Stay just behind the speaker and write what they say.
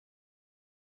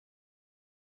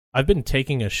I've been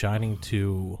taking a shining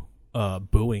to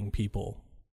booing people.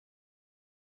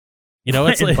 You know,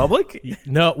 it's in like public.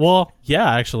 no, well,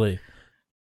 yeah, actually,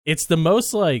 it's the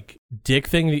most like dick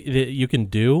thing that you can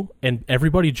do, and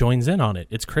everybody joins in on it.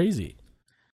 It's crazy.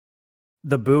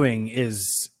 The booing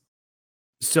is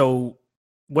so.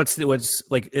 What's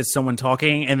like? Is someone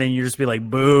talking, and then you just be like,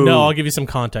 "Boo"? No, I'll give you some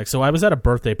context. So I was at a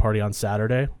birthday party on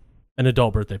Saturday, an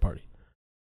adult birthday party,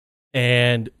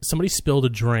 and somebody spilled a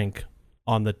drink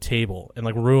on the table and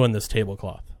like ruined this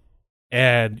tablecloth,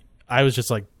 and I was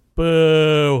just like,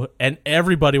 boo, and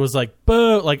everybody was like,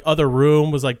 boo, like other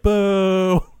room was like,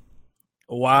 boo.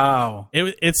 Wow.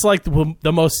 It's like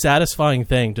the most satisfying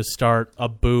thing to start a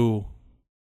boo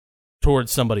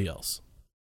towards somebody else.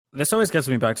 This always gets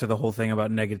me back to the whole thing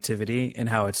about negativity and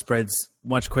how it spreads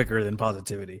much quicker than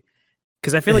positivity.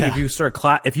 Because I feel like if you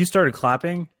started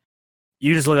clapping,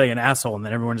 you just look like an asshole, and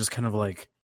then everyone just kind of like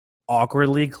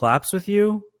awkwardly claps with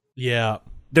you. Yeah,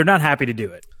 they're not happy to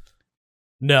do it.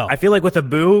 No, I feel like with a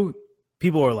boo,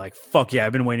 people are like, "Fuck yeah,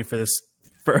 I've been waiting for this."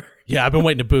 Yeah, I've been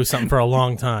waiting to boo something for a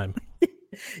long time.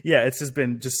 Yeah, it's just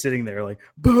been sitting there like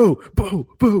boo, boo,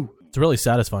 boo. It's really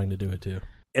satisfying to do it too.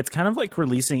 It's kind of like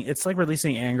releasing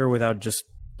anger without just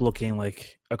looking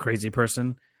like a crazy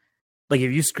person. Like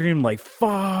if you scream like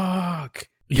 "fuck,"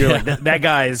 you're like that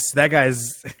guy's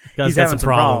he's having some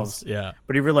problems. Yeah,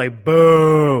 but if you're like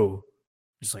boo,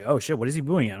 just like, oh shit, what is he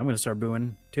booing at? I'm gonna start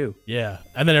booing too. Yeah,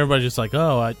 and then everybody's just like,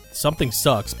 oh, something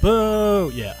sucks.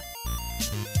 Boo. Yeah.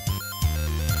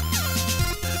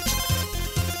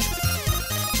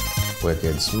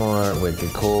 Wicked smart,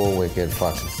 wicked cool, wicked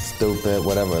fucking stupid,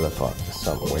 whatever the fuck. Just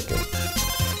something wicked.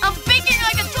 I'm baking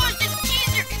like a toasted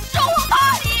teaser. It's so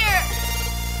hot here.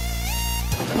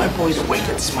 My boy's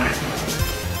wicked smart.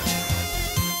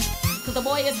 Because the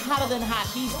boy is hotter than hot.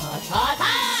 He's hot, hot,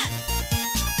 hot.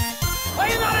 Are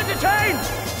you not entertained?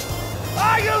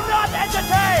 Are you not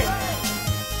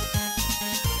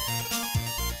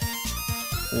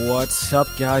entertained? What's up,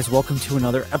 guys? Welcome to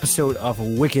another episode of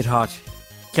Wicked Hot.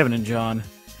 Kevin and John.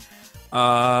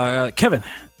 Kevin,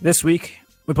 this week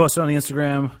we posted on the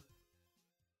Instagram.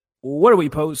 What do we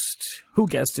post? Who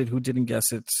guessed it? Who didn't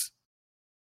guess it?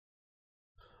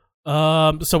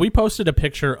 So we posted a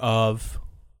picture of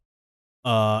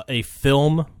a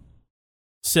film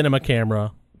cinema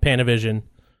camera, Panavision,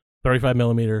 35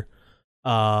 millimeter.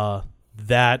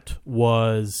 That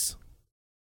was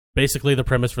basically the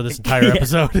premise for this entire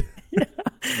episode.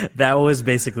 That was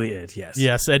basically it, yes.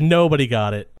 Yes, and nobody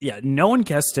got it. Yeah, no one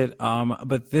guessed it.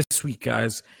 But this week,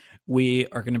 guys, we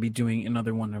are going to be doing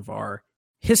another one of our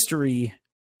history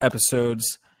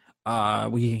episodes.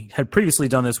 We had previously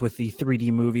done this with the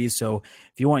 3D movies, so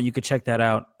if you want, you could check that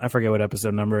out. I forget what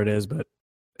episode number it is, but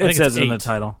it says it in the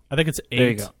title. I think it's 8. There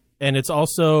you go. And it's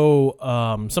also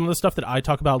some of the stuff that I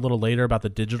talk about a little later about the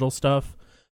digital stuff.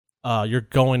 You're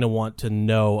going to want to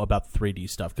know about 3D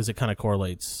stuff because it kind of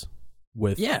correlates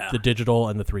with the digital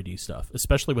and the 3D stuff,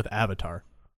 especially with Avatar.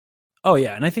 Oh,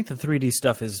 yeah, and I think the 3D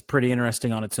stuff is pretty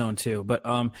interesting on its own, too. But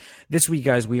this week,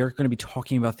 guys, we are going to be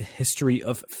talking about the history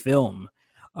of film,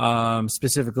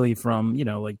 specifically from,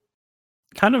 like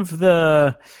kind of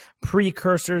the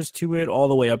precursors to it all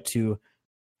the way up to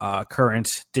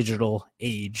current digital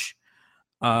age.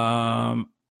 I'm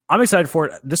excited for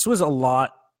it. This was a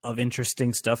lot of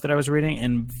interesting stuff that I was reading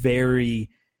and very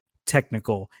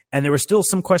technical, and there were still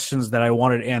some questions that I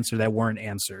wanted to answer that weren't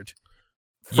answered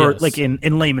for like in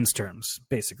layman's terms,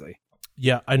 basically.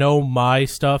 Yeah, I know my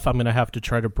stuff. I'm going to have to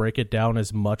try to break it down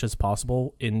as much as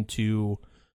possible into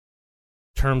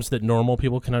terms that normal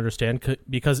people can understand,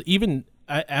 because even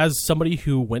as somebody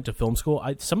who went to film school,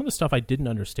 some of the stuff I didn't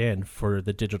understand for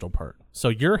the digital part. So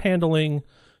you're handling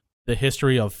the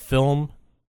history of film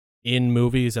in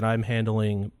movies, and I'm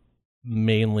handling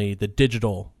mainly the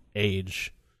digital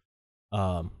age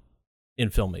in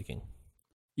filmmaking.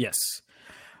 Yes.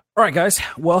 All right, guys.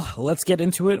 Well, let's get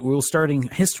into it. We're starting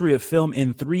history of film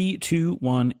in 3, 2,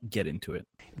 1. Get into it.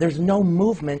 There's no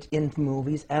movement in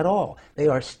movies at all. They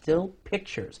are still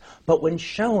pictures. But when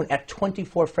shown at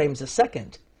 24 frames a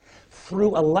second,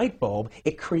 through a light bulb,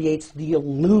 it creates the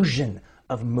illusion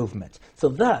of movement. So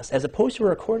thus, as opposed to a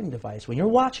recording device, when you're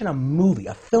watching a movie,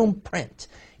 a film print,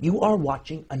 you are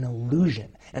watching an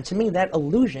illusion. And to me, that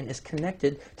illusion is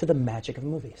connected to the magic of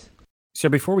movies. So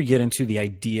before we get into the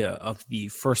idea of the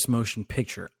first motion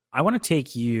picture, I want to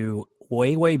take you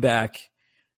way, way back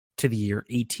to the year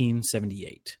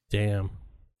 1878. Damn.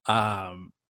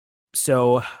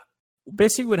 So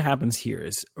basically what happens here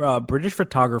is British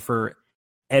photographer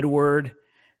Edward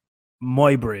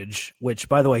Muybridge, which,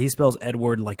 by the way, he spells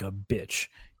Edward like a bitch.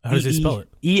 How does he spell it?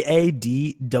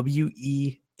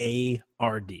 Eadweyabridge.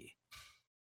 W-A-R-D.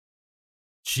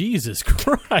 Jesus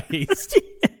Christ.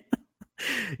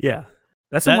 Yeah.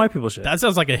 That's some white people shit. That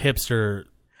sounds like a hipster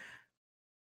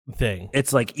thing.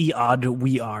 It's like Eod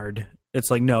Weard.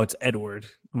 It's like, no, it's Edward.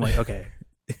 I'm like, okay,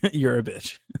 you're a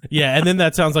bitch. Yeah, and then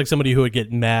that sounds like somebody who would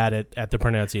get mad at the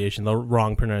pronunciation, the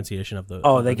wrong pronunciation of the.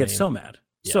 Oh, of they the get name. so mad.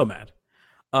 Yeah. So mad.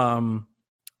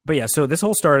 But yeah, so this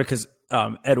whole started because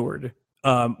Edward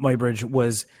Muybridge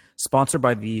was sponsored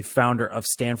by the founder of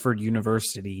Stanford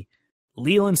University,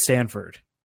 Leland Stanford,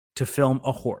 to film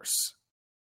a horse.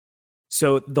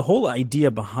 So the whole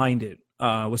idea behind it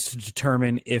was to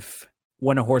determine if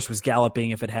when a horse was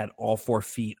galloping, if it had all 4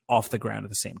 feet off the ground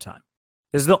at the same time.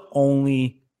 This is the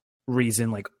only reason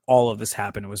like all of this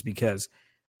happened was because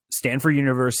Stanford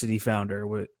University founder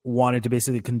wanted to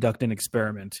basically conduct an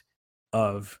experiment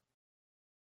of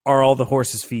are all the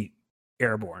horse's feet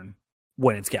airborne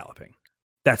when it's galloping.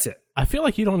 That's it. I feel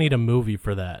like you don't need a movie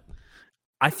for that.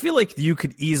 I feel like you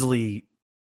could easily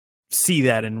see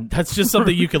that and That's just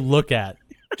something you could look at.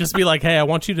 Just be like, hey, I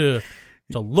want you to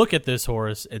look at this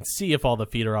horse and see if all the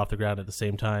feet are off the ground at the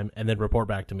same time and then report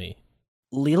back to me.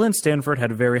 Leland Stanford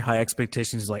had very high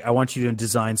expectations. Like, I want you to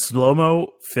design slow-mo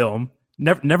film,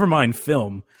 never mind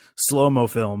film, slow-mo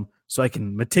film, so I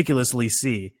can meticulously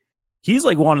see. He's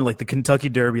like wanting like the Kentucky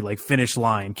Derby, like finish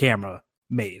line camera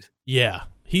made. Yeah,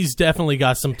 he's definitely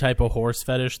got some type of horse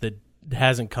fetish that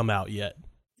hasn't come out yet.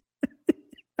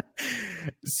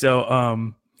 So,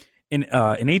 in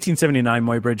 1879,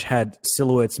 Muybridge had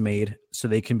silhouettes made so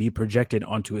they can be projected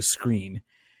onto a screen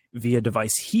via a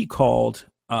device he called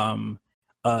a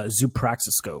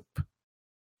zoopraxiscope,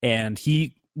 and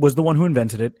he was the one who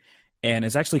invented it, and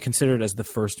is actually considered as the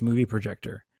first movie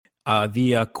projector.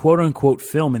 The quote-unquote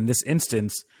film in this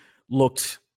instance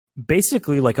looked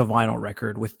basically like a vinyl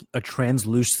record with a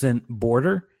translucent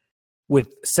border with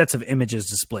sets of images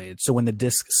displayed. So when the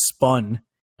disc spun,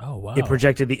 Oh, wow. it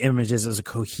projected the images as a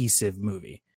cohesive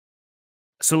movie.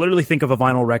 So literally think of a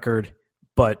vinyl record,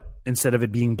 but instead of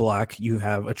it being black, you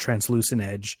have a translucent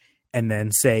edge. And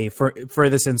then say, for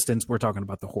this instance, we're talking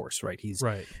about the horse, right? He's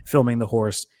Right. filming the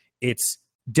horse. It's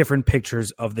different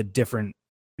pictures of the different,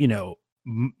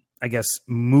 I guess,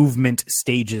 movement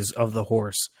stages of the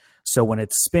horse. So when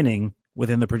it's spinning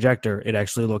within the projector, it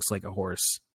actually looks like a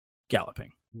horse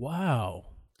galloping. Wow.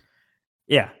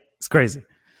 Yeah, it's crazy.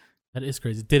 That is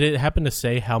crazy. Did it happen to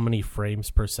say how many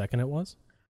frames per second it was?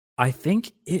 I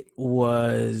think it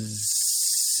was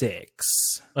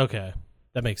 6. Okay.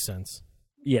 That makes sense.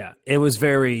 Yeah, it was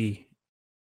very.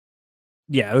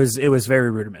 Yeah, it was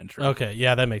very rudimentary. Okay.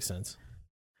 Yeah, that makes sense.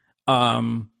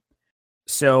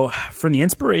 So from the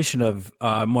inspiration of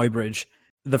Muybridge,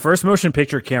 the first motion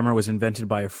picture camera was invented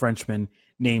by a Frenchman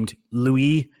named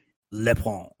Louis Le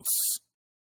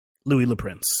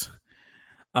Prince.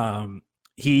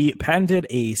 He patented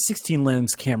a 16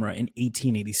 lens camera in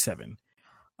 1887.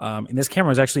 And this camera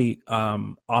was actually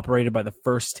operated by the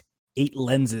first 8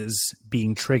 lenses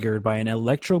being triggered by an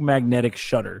electromagnetic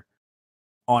shutter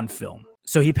on film.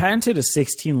 So he patented a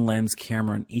 16 lens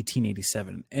camera in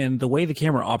 1887. And the way the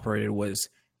camera operated was,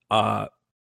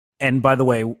 and by the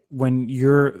way,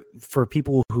 for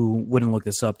people who wouldn't look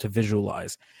this up to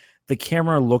visualize, the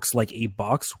camera looks like a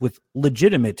box with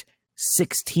legitimate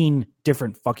 16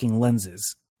 different fucking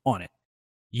lenses on it.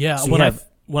 Yeah, So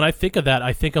when I think of that,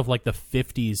 I think of like the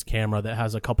 50s camera that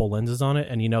has a couple lenses on it,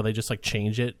 and they just like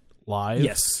change it live.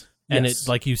 Yes. And Yes. it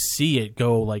like you see it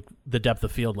go like the depth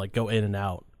of field, like go in and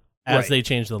out as Right. they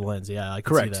change the lens. Yeah, I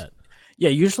can Correct. see that. Yeah,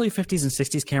 usually 50s and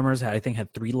 60s cameras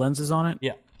had 3 lenses on it.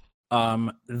 Yeah.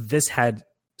 This had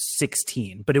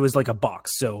 16, but it was like a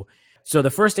box. So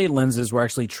the first 8 lenses were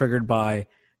actually triggered by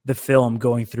the film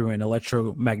going through an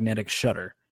electromagnetic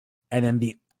shutter, and then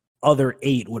the other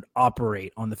 8 would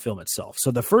operate on the film itself.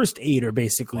 So the first 8 are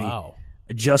basically Wow.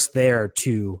 just there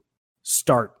to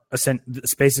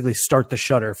basically start the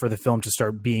shutter for the film to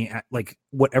start being like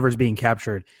whatever's being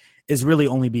captured is really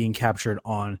only being captured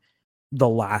on the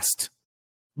last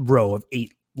row of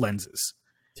 8 lenses.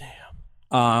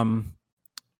 Damn.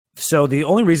 So the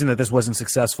only reason that this wasn't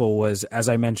successful was, as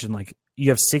I mentioned, like you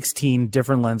have 16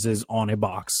 different lenses on a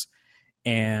box,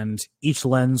 and each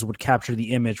lens would capture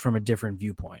the image from a different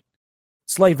viewpoint.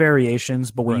 Slight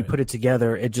variations, but when you Right. put it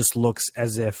together, it just looks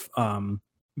as if,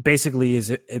 basically,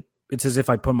 it's as if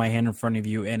I put my hand in front of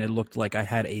you and it looked like I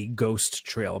had a ghost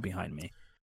trail behind me.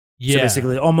 Yeah. So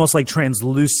basically, almost like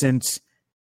translucent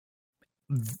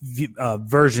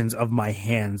versions of my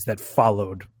hands that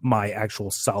followed my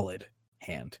actual solid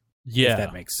hand. Yeah. If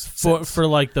that makes sense. For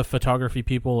like the photography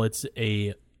people, it's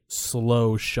a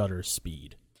slow shutter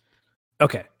speed.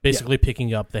 Okay. basically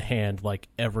picking up the hand like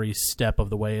every step of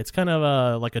the way. It's kind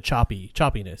of like a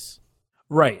choppiness.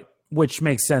 Right. Which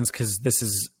makes sense because this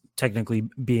is technically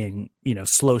being,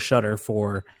 slow shutter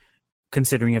for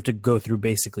considering you have to go through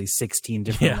basically 16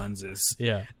 different lenses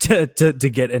Yeah. to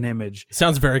get an image. It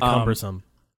sounds very cumbersome.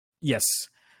 Yes.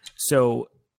 So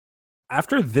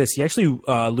after this, he actually,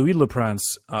 Louis Le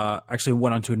Prince actually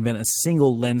went on to invent a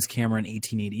single lens camera in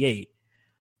 1888.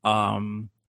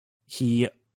 He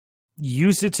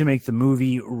used it to make the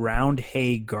movie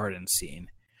Roundhay Garden Scene,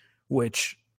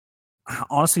 which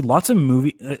honestly, lots of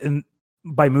and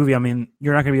by movie, I mean,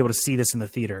 you're not going to be able to see this in the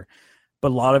theater,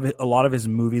 but a lot of his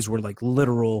movies were like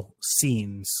literal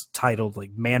scenes titled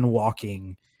like man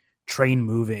walking, train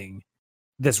moving.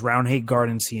 This Roundhay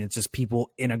Garden Scene, it's just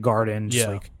people in a garden, just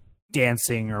like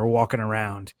dancing or walking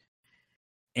around.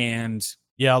 And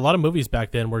yeah, a lot of movies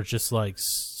back then were just like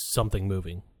something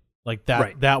moving. Like that,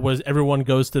 Right. that was everyone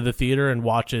goes to the theater and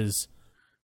watches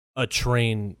a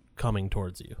train coming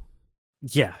towards you.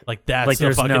 yeah, Like that's Like, the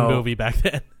there's fucking no- movie back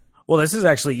then. well, this is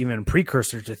actually even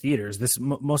precursor to theaters. This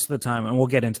most of the time, and we'll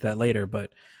get into that later,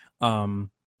 but all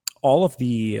of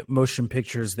the motion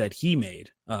pictures that he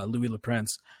made, Louis Le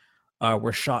Prince,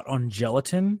 were shot on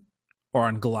gelatin or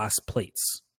on glass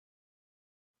plates.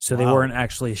 So they Wow. weren't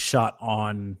actually shot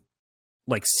on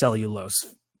like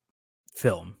cellulose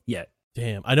film yet.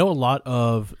 Damn, I know a lot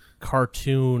of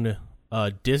cartoon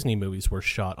Disney movies were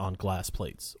shot on glass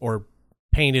plates or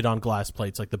painted on glass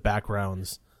plates, like the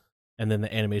backgrounds, and then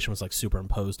the animation was like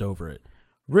superimposed over it.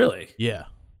 Really? Yeah,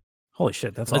 Holy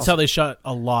shit, that's that's awesome. how they shot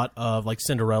a lot of like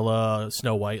Cinderella,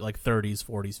 Snow White, like 30s,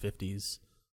 40s, 50s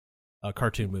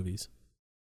cartoon movies.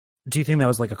 Do you think that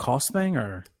was like a cost thing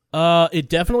or? It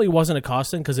definitely wasn't a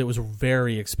cost thing because it was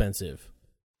very expensive.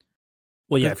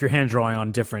 Well, yeah, if you're hand drawing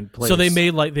on different plates. So they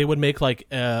would make like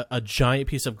a giant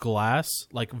piece of glass,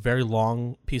 like very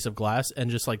long piece of glass, and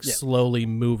just like slowly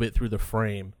move it through the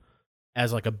frame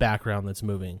as like a background that's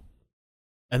moving.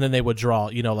 And then they would draw,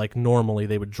 like normally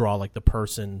they would draw like the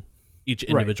person, each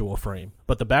individual frame,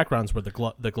 but the backgrounds were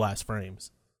the glass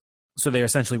frames. So they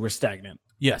essentially were stagnant.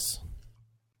 Yes.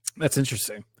 That's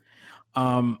interesting.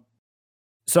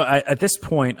 So at this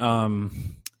point,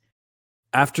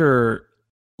 after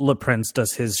Le Prince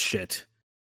does his shit,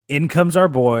 in comes our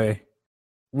boy,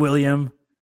 William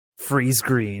Freeze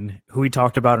Green, who we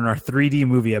talked about in our 3D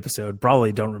movie episode.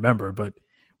 Probably don't remember, but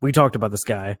we talked about this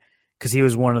guy because he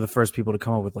was one of the first people to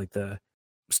come up with like the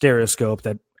stereoscope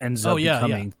that ends up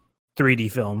becoming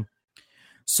 3D film.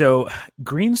 So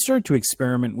Green started to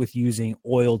experiment with using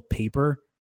oiled paper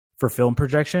for film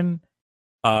projection,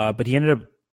 but he ended up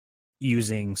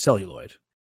using celluloid.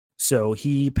 So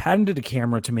he patented a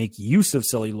camera to make use of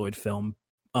celluloid film,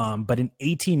 but in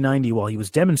 1890, while he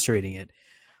was demonstrating it,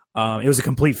 it was a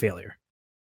complete failure.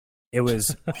 It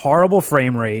was horrible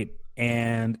frame rate,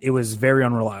 and it was very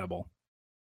unreliable.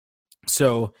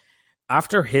 So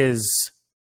after his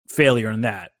failure in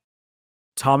that,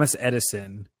 Thomas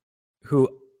Edison, who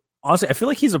honestly, I feel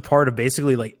like he's a part of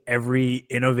basically like every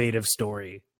innovative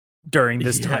story during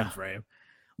this time frame,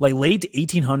 like late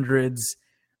 1800s,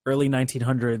 early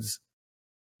 1900s.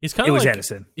 He's kind It of was like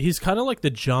Edison He's kind of like the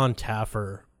John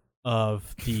Taffer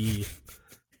of the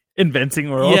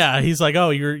inventing world. Yeah, he's like, "Oh,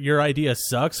 your idea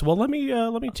sucks. Well, let me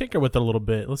tinker with it a little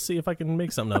bit. Let's see if I can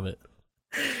make something of it."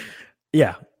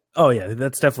 Yeah. Oh yeah,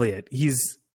 that's definitely it. He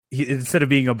instead of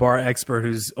being a bar expert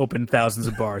who's opened thousands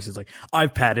of bars, he's like,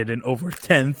 I've patented over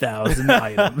 10,000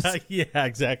 items. Yeah,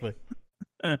 exactly.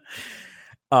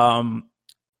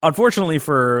 Unfortunately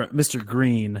for Mr.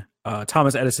 Green,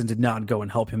 Thomas Edison did not go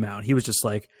and help him out. He was just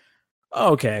like,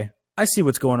 oh, okay, I see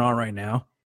what's going on right now.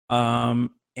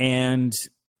 And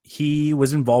he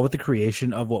was involved with the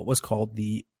creation of what was called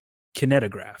the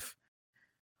kinetograph.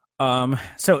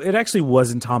 So it actually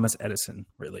wasn't Thomas Edison,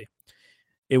 really.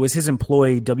 It was his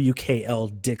employee, W.K.L.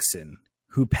 Dixon,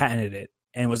 who patented it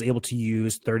and was able to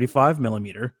use 35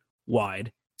 millimeter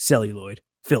wide celluloid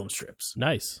film strips.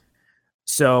 Nice.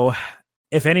 So,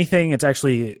 if anything, it's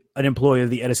actually an employee of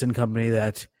the Edison company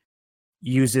that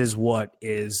uses what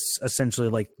is essentially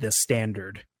like the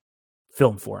standard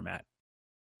film format.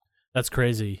 That's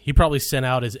crazy. He probably sent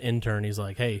out his intern. He's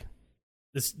like, "Hey,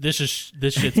 this shit's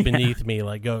beneath me.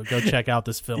 Like, go check out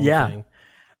this film thing."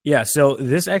 Yeah, so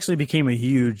this actually became a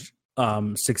huge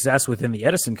success within the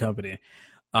Edison company.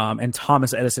 And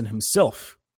Thomas Edison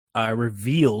himself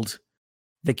revealed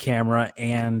the camera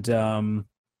and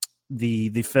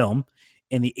the film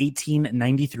in the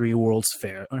 1893 World's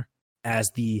Fair as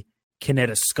the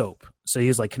kinetoscope. So he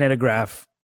was like, kinetograph,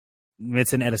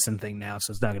 it's an Edison thing now,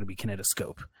 so it's not going to be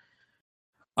kinetoscope.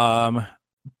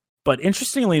 But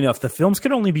interestingly enough, the films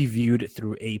could only be viewed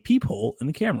through a peephole in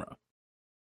the camera.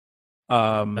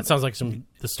 That sounds like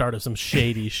the start of some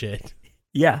shady shit.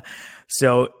 Yeah.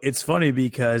 So it's funny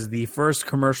because the first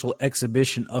commercial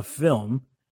exhibition of film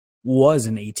was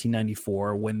in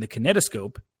 1894 when the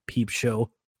Kinetoscope Peep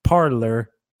Show Parlor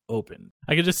opened.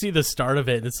 I could just see the start of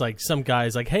it. And it's like some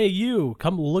guy's like, "Hey, you,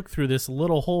 come look through this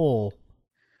little hole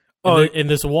in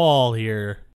this wall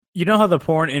here." You know how the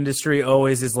porn industry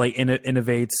always is like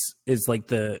innovates, is like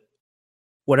the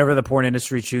whatever the porn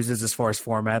industry chooses as far as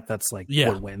format, that's like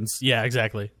what wins. Yeah,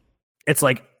 exactly. It's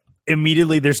like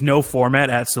immediately there's no format.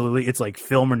 Absolutely. It's like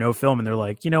film or no film. And they're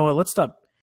like, you know what? Let's stop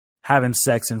having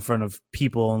sex in front of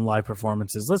people and live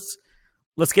performances.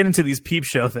 Let's get into these peep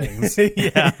show things.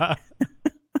 Yeah,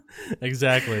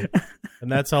 exactly.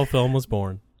 And that's how film was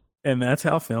born.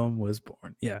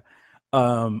 Yeah.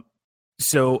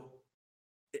 So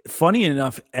funny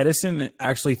enough, Edison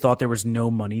actually thought there was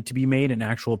no money to be made in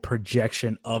actual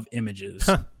projection of images.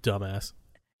 Dumbass.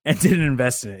 And didn't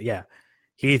invest in it. Yeah.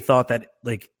 He thought that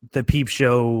like the peep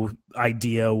show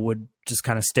idea would just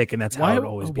kind of stick, and that's how it would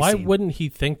always be Why seen. wouldn't he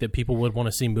think that people would want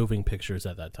to see moving pictures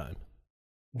at that time?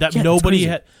 That Yeah, nobody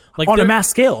had, like, on a mass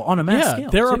scale.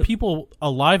 There are people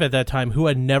alive at that time who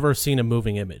had never seen a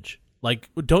moving image. Like,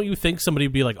 don't you think somebody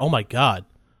would be like, "Oh my God,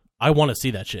 I want to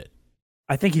see that shit"?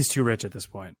 I think he's too rich at this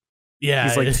point. Yeah,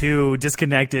 He's like too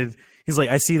disconnected. He's like,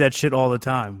 I see that shit all the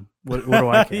time. What do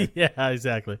I care? Yeah,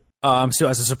 exactly. So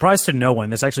as a surprise to no one,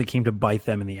 this actually came to bite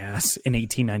them in the ass in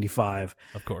 1895.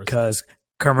 Of course. Because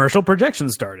commercial projection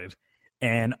started,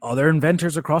 and other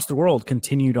inventors across the world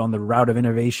continued on the route of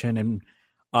innovation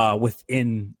and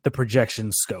within the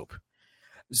projection scope.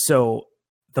 So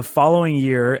the following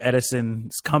year,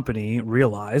 Edison's company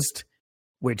realized,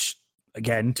 which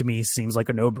again to me seems like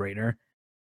a no-brainer,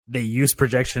 they use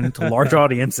projection to large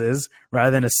audiences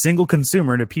rather than a single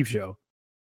consumer in a peep show.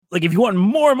 Like, if you want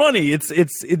more money,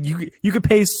 you could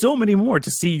pay so many more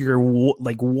to see your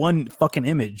one fucking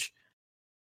image.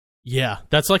 Yeah,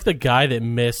 that's like the guy that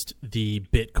missed the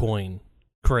Bitcoin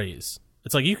craze.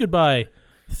 It's like you could buy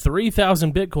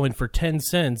 3,000 Bitcoin for 10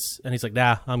 cents, and he's like,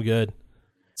 "Nah, I'm good."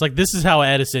 It's like, this is how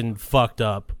Edison fucked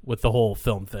up with the whole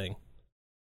film thing.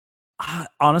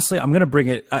 Honestly, I'm going to bring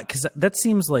it because that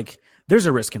seems like there's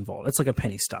a risk involved. It's like a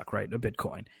penny stock, right? A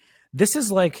Bitcoin. This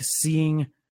is like seeing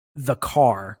the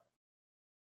car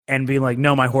and being like,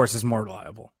 "No, my horse is more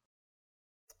reliable,"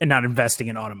 and not investing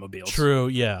in automobiles. True.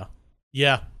 Yeah.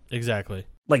 Yeah. Exactly.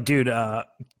 Like, dude,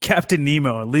 Captain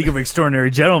Nemo and League of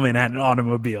Extraordinary Gentlemen had an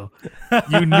automobile.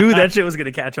 You knew that shit was going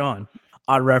to catch on.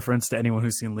 Odd reference to anyone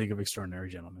who's seen League of Extraordinary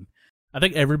Gentlemen. I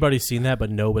think everybody's seen that,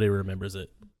 but nobody remembers it.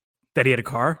 That he had a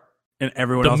car and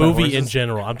everyone The else had movie horses? in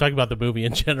general. I'm talking about the movie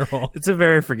in general. It's a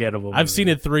very forgettable movie. I've seen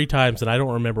it 3 times, and I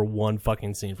don't remember one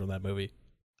fucking scene from that movie.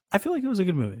 I feel like it was a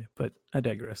good movie, but I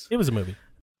digress. It was a movie.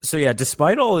 So yeah,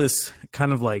 despite all this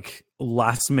kind of like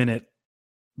last minute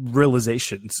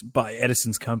realizations by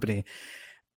Edison's company,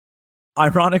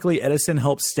 ironically, Edison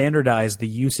helped standardize the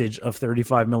usage of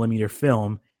 35 millimeter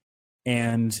film,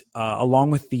 and along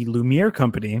with the Lumiere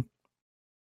company,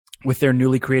 with their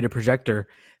newly created projector,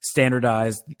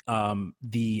 standardized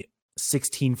the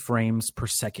 16 frames per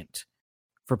second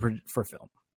for film.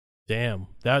 Damn,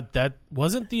 that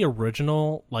wasn't the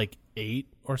original like 8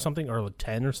 or something, or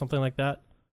 10 or something like that.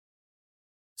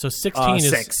 So 16 is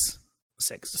 6.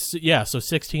 Yeah, so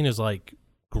 16 is like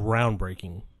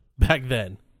groundbreaking back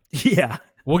then. Yeah.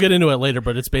 We'll get into it later,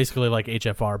 but it's basically like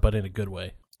HFR, but in a good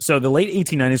way. So the late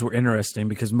 1890s were interesting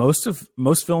because most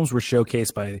films were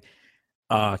showcased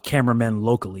by cameramen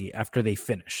locally after they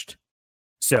finished.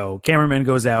 So cameraman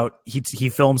goes out, he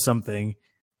films something,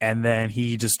 and then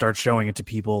he just starts showing it to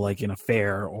people like in a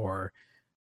fair or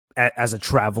as a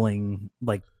traveling,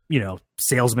 like, you know,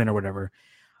 salesman or whatever.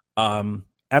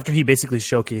 After he basically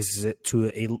showcases it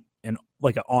to an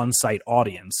on-site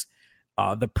audience,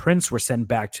 the prints were sent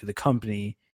back to the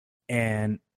company,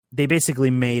 and they basically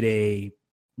made a,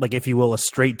 like, if you will, a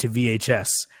straight to VHS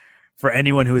for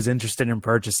anyone who is interested in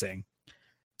purchasing.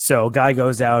 So a guy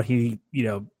goes out, he, you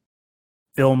know,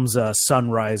 films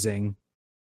sun rising,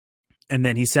 and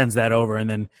then he sends that over, and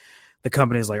then the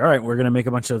company's like, all right, we're going to make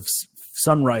a bunch of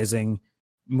sun rising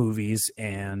movies,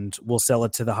 and we'll sell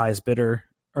it to the highest bidder,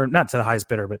 or not to the highest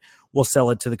bidder, but we'll sell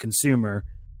it to the consumer,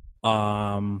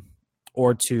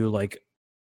 or to like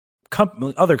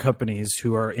other companies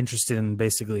who are interested in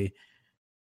basically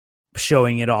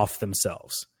showing it off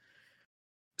themselves.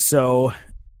 So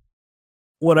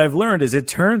what I've learned is it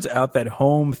turns out that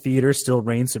home theater still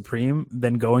reigns supreme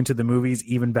than going to the movies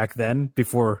even back then,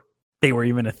 before they were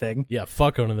even a thing. Yeah,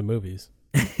 fuck going to the movies.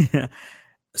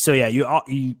 So yeah,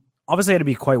 you obviously had to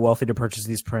be quite wealthy to purchase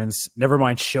these prints, never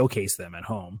mind showcase them at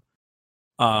home.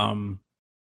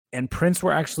 And prints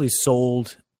were actually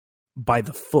sold by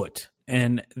the foot,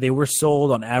 and they were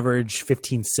sold on average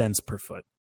 15 cents per foot,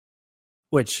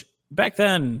 which back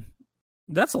then,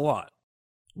 that's a lot.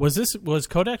 Was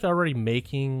Kodak already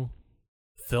making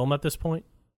film at this point?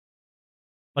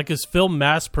 Like, is film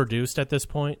mass produced at this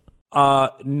point?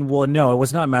 Well, no, it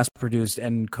was not mass produced,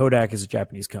 and Kodak is a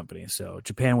Japanese company, so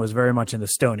Japan was very much in the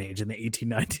Stone Age in the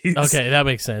 1890s. Okay, that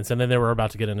makes sense. And then they were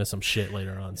about to get into some shit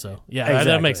later on, so yeah,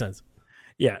 Exactly. that makes sense.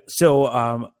 Yeah,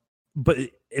 so but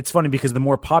it's funny because the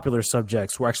more popular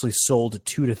subjects were actually sold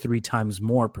 2 to 3 times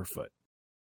more per foot.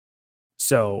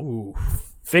 So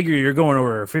figure you're going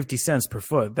over 50 cents per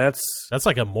foot. That's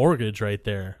like a mortgage right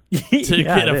there to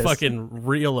Yeah, get it a is. fucking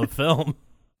reel of film.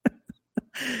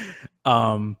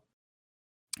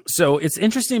 So it's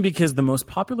interesting because the most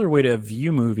popular way to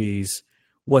view movies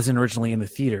wasn't originally in the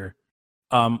theater,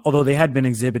 although they had been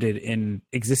exhibited in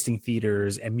existing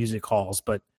theaters and music halls,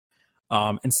 but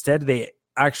instead they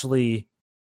actually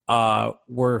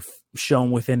were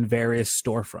shown within various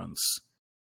storefronts.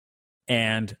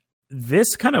 And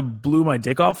this kind of blew my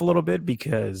dick off a little bit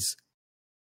because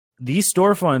these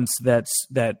storefronts that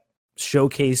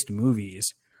showcased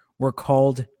movies were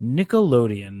called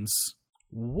Nickelodeons.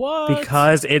 What?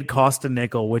 Because it cost a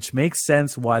nickel, which makes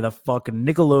sense why the fuck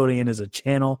Nickelodeon is a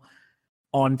channel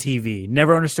on TV.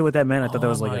 Never understood what that meant. I thought that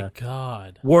was like a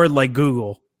God. word like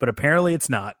Google, but apparently it's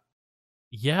not.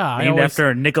 Yeah, Named after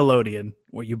a Nickelodeon,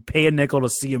 where you pay a nickel to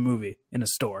see a movie in a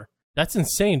store. That's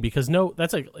insane because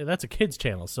that's a kid's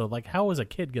channel. So like, how is a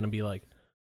kid gonna be like,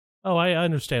 oh, I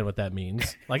understand what that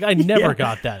means? Like, I never Yeah.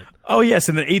 got that. Oh yes,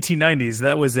 in the 1890s,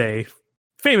 that was a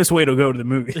famous way to go to the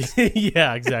movies.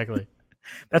 Yeah, exactly.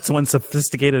 That's one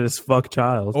sophisticated as fuck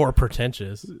child. Or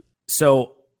pretentious.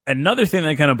 So another thing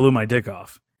that kind of blew my dick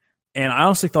off, and I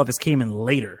honestly thought this came in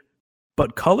later,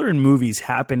 but color in movies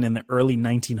happened in the early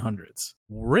 1900s.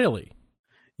 Really?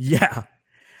 Yeah.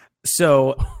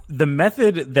 So the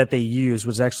method that they used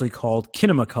was actually called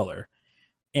kinemacolor,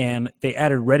 and they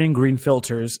added red and green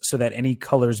filters so that any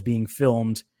colors being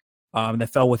filmed that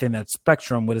fell within that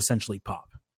spectrum would essentially pop.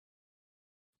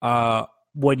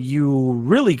 What you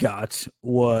really got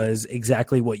was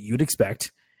exactly what you'd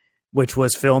expect, which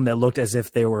was film that looked as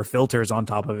if there were filters on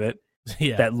top of it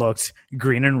Yeah. that looked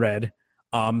green and red.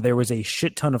 There was a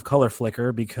shit ton of color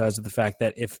flicker because of the fact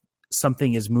that if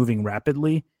something is moving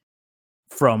rapidly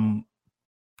from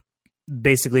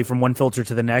basically from one filter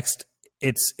to the next,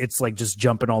 it's like just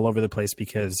jumping all over the place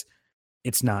because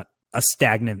it's not a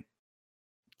stagnant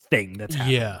thing that's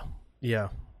happening. Yeah. Yeah.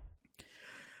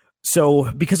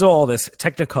 So because of all this,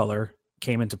 Technicolor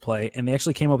came into play, and they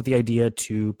actually came up with the idea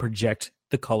to project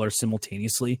the color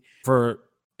simultaneously. For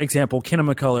example,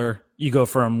 Kinemacolor, you go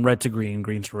from red to green,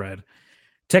 green to red.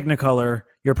 Technicolor,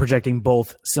 you're projecting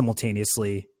both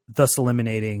simultaneously, thus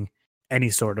eliminating any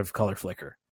sort of color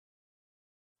flicker.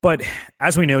 But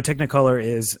as we know, Technicolor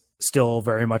is still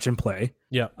very much in play.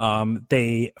 Yeah.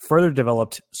 They further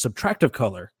developed subtractive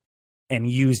color and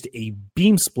used a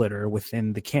beam splitter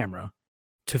within the camera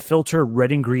to filter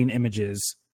red and green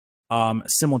images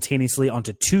simultaneously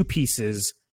onto 2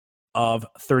 pieces of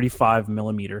 35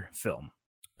 millimeter film.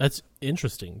 That's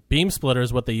interesting. Beam splitter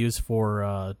is what they use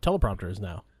for teleprompters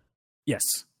now. Yes.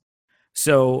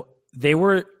 So they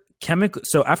were chemical.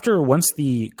 So once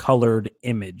the colored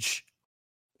image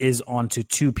is onto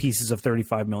 2 pieces of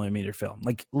 35 millimeter film,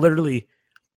 like literally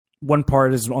one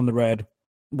part is on the red,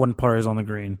 one part is on the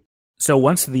green. So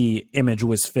once the image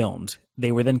was filmed,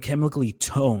 they were then chemically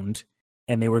toned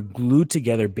and they were glued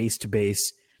together base to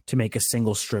base to make a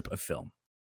single strip of film.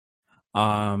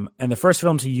 And the first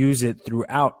film to use it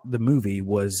throughout the movie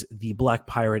was The Black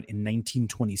Pirate in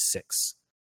 1926.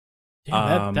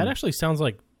 Damn, that actually sounds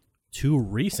like too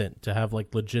recent to have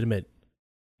like legitimate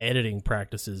editing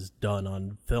practices done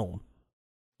on film.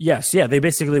 Yes, yeah, they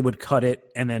basically would cut it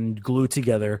and then glue it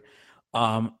together.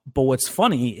 But what's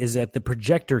funny is that the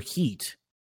projector heat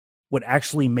would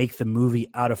actually make the movie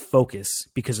out of focus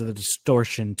because of the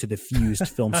distortion to the fused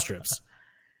film strips.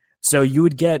 So you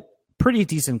would get pretty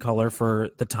decent color for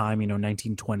the time,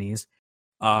 1920s.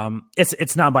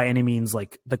 It's not by any means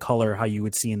like the color how you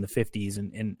would see in the 50s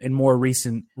and in more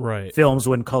recent films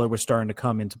when color was starting to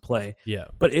come into play. Yeah,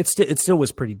 but it still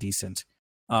was pretty decent.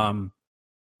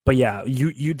 But yeah,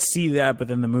 you'd see that, but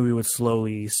then the movie would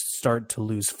slowly start to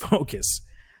lose focus.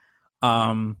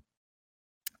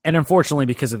 And unfortunately,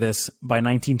 because of this, by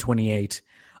 1928,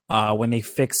 when they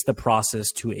fixed the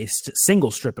process to a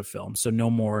single strip of film, so no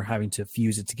more having to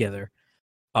fuse it together,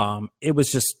 it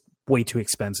was just way too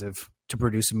expensive to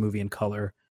produce a movie in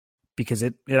color. because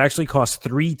it actually costs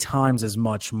 3 times as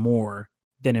much more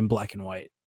than in black and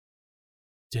white.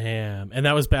 Damn. And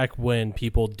that was back when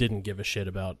people didn't give a shit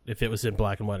about if it was in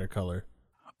black and white or color.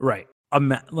 Right.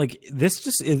 Like this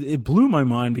just it blew my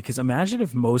mind, because imagine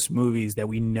if most movies that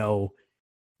we know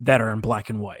that are in black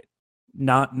and white,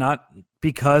 not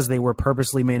because they were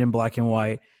purposely made in black and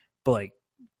white, but like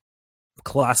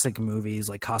classic movies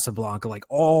like Casablanca, like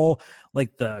all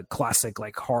like the classic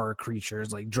like horror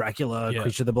creatures like Dracula,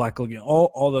 Creature of the Black Lagoon,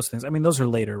 all those things. I mean, those are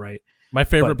later, right? My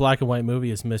favorite black and white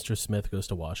movie is Mr. Smith Goes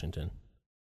to Washington.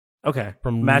 Okay.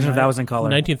 Imagine if that was in color.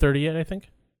 1938, I think.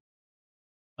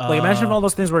 Like, imagine if all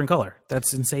those things were in color.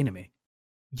 That's insane to me.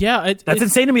 Yeah, that's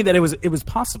insane to me that it was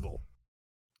possible.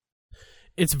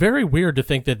 It's very weird to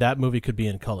think that that movie could be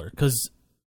in color, because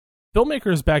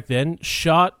filmmakers back then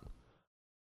shot.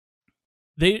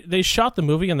 They shot the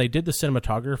movie and they did the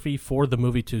cinematography for the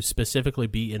movie to specifically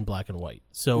be in black and white.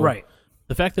 So right.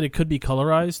 The fact that it could be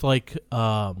colorized, like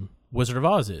Wizard of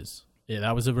Oz is,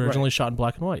 that was originally shot in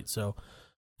black and white. So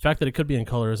the fact that it could be in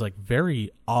color is like very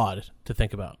odd to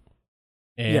think about.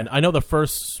 And I know the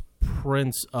first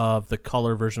prints of the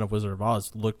color version of Wizard of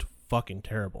Oz looked fucking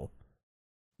terrible.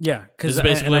 Yeah, because it's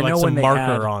basically like some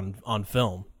marker on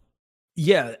film.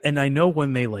 Yeah, and I know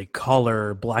when they like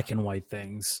color black and white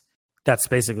things, that's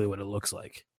basically what it looks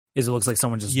like. It looks like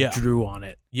someone just drew on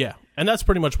it. Yeah, and that's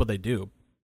pretty much what they do.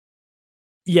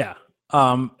 Yeah,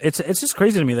 it's just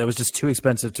crazy to me that it was just too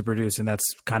expensive to produce, and that's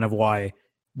kind of why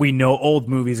we know old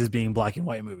movies as being black and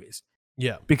white movies.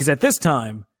 Yeah, because at this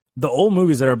time, the old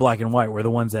movies that are black and white were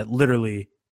the ones that literally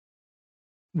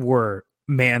were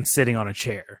man sitting on a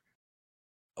chair,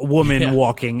 a woman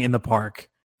walking in the park,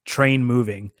 train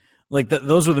moving. Like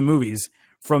those were the movies.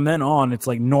 From then on, it's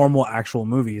like normal actual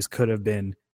movies could have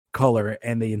been color,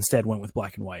 and they instead went with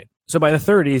black and white. So by the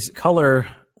 30s, color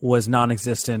was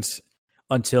non-existent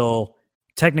until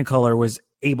Technicolor was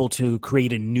able to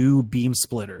create a new beam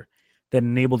splitter that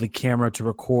enabled the camera to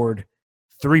record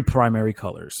 3 primary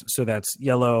colors. So that's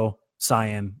yellow,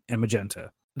 cyan, and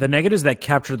magenta. The negatives that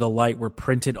captured the light were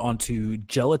printed onto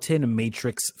gelatin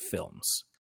matrix films.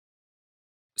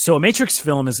 So a matrix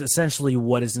film is essentially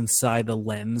what is inside the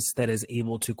lens that is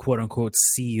able to quote unquote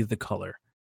see the color.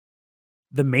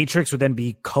 The matrix would then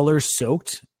be color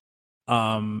soaked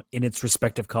in its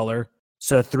respective color.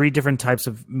 So 3 different types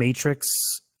of matrix.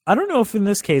 I don't know if in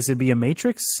this case it'd be a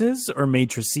matrices or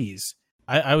matrices.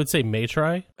 I would say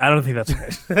matri. I don't think that's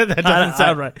right. That doesn't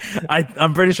sound right.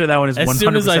 I'm pretty sure that one is 100% As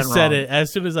soon as I said wrong. it,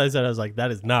 I was like,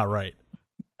 that is not right.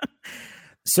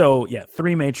 So yeah,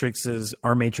 3 matrices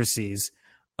are matrices.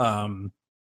 One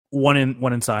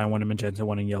in cyan, one in magenta,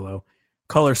 one in yellow.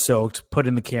 Color soaked, put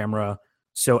in the camera.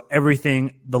 So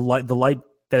everything, the light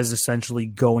that is essentially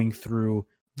going through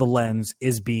the lens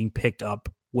is being picked up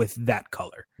with that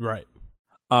color. Right.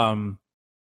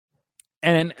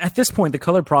 And at this point, the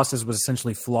color process was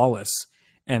essentially flawless.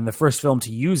 And the first film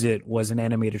to use it was an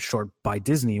animated short by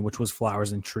Disney, which was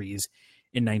Flowers and Trees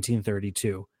in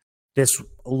 1932. This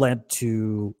led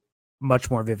to much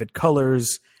more vivid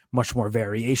colors, much more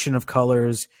variation of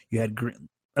colors. You had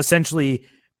essentially,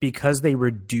 because they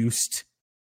reduced,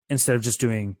 instead of just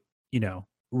doing,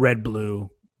 red, blue,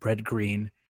 red,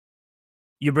 green,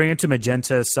 you bring it to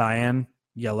magenta, cyan,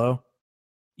 yellow.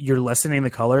 You're lessening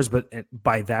the colors, but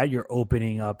by that, you're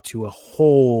opening up to a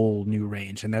whole new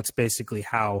range. And that's basically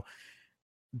how,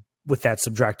 with that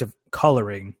subtractive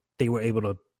coloring, they were able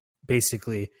to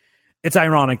basically, it's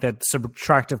ironic that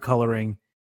subtractive coloring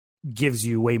gives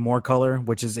you way more color,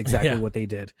 which is exactly what they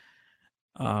did.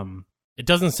 It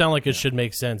doesn't sound like it should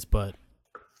make sense, but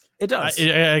it does.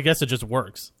 I guess it just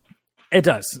works. It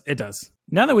does. It does.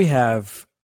 Now that we have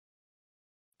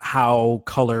how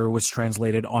color was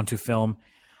translated onto film,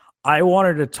 I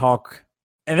wanted to talk,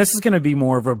 and this is going to be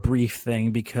more of a brief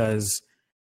thing because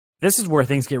this is where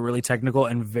things get really technical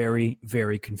and very,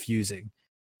 very confusing.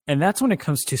 And that's when it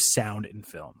comes to sound in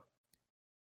film.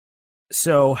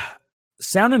 So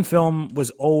sound in film was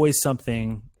always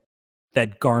something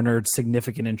that garnered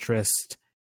significant interest.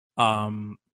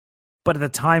 But at the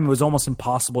time, it was almost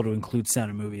impossible to include sound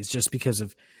in movies just because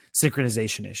of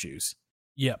synchronization issues.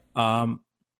 Yep.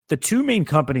 The 2 main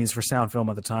companies for sound film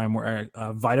at the time were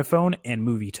Vitaphone and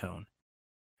Movietone.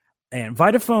 And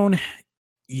Vitaphone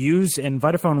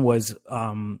was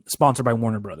sponsored by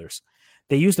Warner Brothers.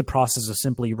 They used the process of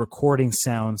simply recording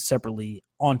sound separately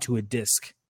onto a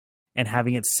disc and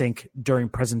having it sync during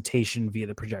presentation via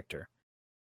the projector.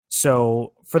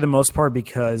 So for the most part,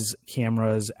 because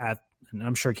cameras and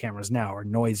I'm sure cameras now are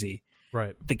noisy,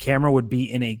 right? The camera would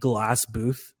be in a glass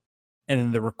booth, and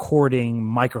then the recording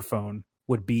microphone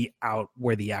would be out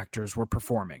where the actors were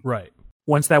performing. Right.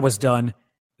 once that was done,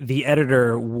 the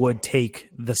editor would take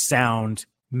the sound,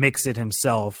 mix it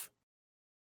himself,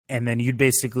 and then you'd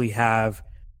basically have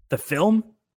the film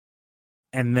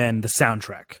and then the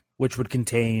soundtrack, which would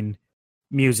contain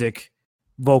music,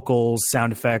 vocals,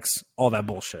 sound effects, all that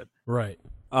bullshit. Right.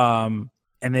 And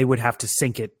they would have to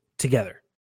sync it together.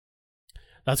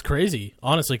 That's crazy,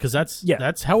 honestly, because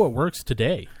that's how it works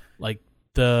today. Like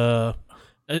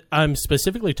I'm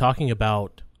specifically talking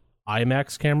about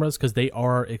IMAX cameras because they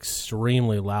are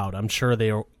extremely loud. I'm sure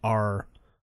they are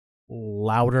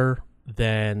louder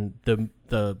than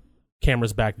the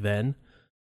cameras back then,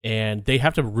 and they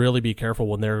have to really be careful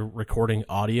when they're recording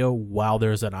audio while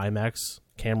there's an IMAX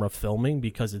camera filming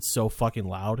because it's so fucking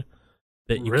loud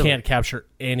that you can't capture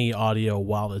any audio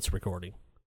while it's recording.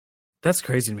 That's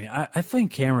crazy to me. I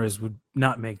think cameras would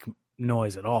not make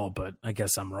noise at all, but I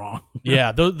guess I'm wrong.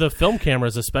 Yeah, the film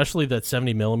cameras, especially that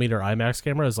 70 millimeter IMAX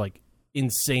camera, is like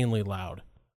insanely loud.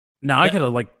 Now I gotta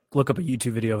look up a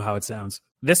YouTube video of how it sounds.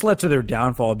 This led to their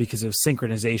downfall because of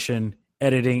synchronization,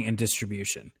 editing, and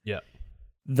distribution. Yeah.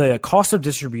 The cost of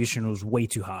distribution was way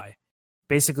too high.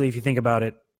 Basically, if you think about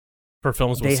it, for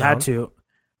films with they sound? had to,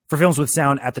 for films with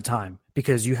sound at the time,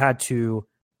 because you had to,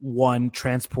 one,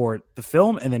 transport the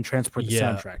film and then transport the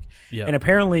soundtrack. Yeah. And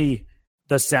apparently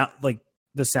the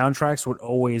soundtracks would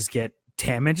always get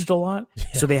damaged a lot. Yeah.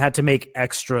 So they had to make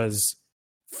extras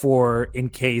for in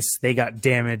case they got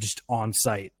damaged on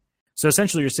site. So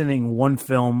essentially you're sending one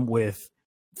film with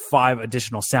 5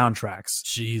 additional soundtracks.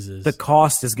 Jesus. The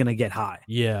cost is going to get high.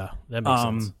 Yeah, that makes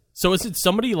sense. So is it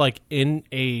somebody like in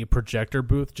a projector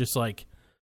booth just like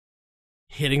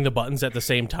hitting the buttons at the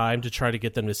same time to try to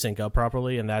get them to sync up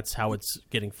properly, and that's how it's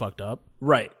getting fucked up?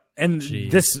 Right. And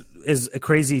this is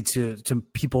crazy to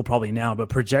people probably now, but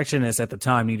projectionists at the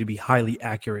time need to be highly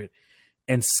accurate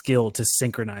and skilled to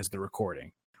synchronize the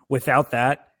recording. Without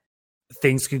that,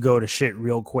 things could go to shit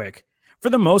real quick. For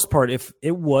the most part, if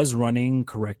it was running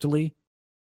correctly,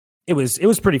 it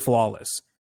was pretty flawless.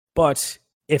 But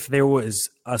if there was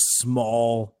a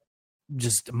small,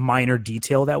 just minor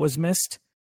detail that was missed,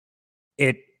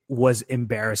 it was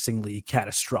embarrassingly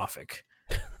catastrophic.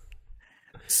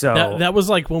 So that was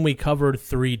like when we covered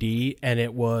 3D, and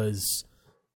it was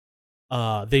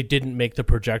they didn't make the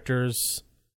projectors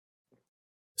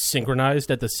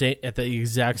synchronized at the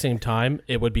exact same time.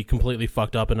 It would be completely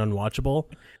fucked up and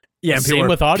unwatchable. Yeah, same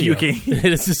with audio. Puking.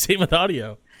 It's the same with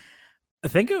audio.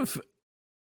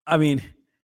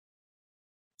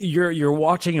 You're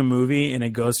watching a movie and it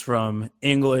goes from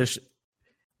English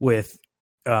with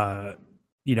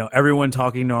everyone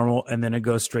talking normal, and then it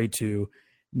goes straight to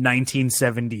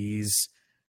 1970s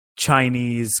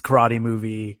Chinese karate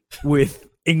movie with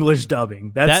English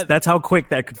dubbing. That's how quick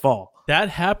that could fall. That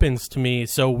happens to me.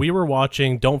 So we were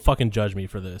watching, don't fucking judge me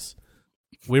for this.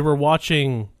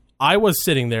 I was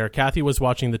sitting there, Kathy was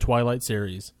watching the Twilight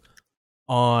series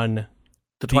on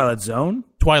the Twilight Zone?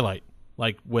 Twilight,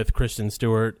 like with Kristen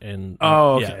Stewart and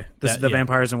oh, okay. Yeah, this is the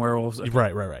vampires and werewolves. Okay.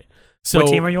 Right. So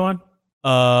what team are you on?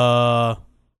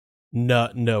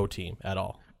 No team at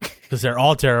all, because they're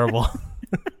all terrible.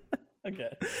 Okay.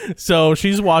 So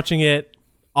she's watching it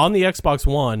on the Xbox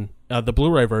One, the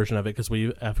Blu-ray version of it, because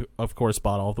we have, of course,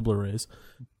 bought all the Blu-rays.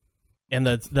 And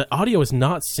the audio is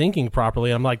not syncing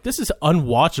properly. I'm like, this is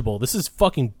unwatchable. This is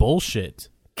fucking bullshit.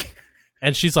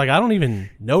 And she's like, I don't even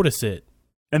notice it.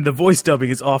 And the voice dubbing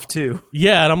is off too.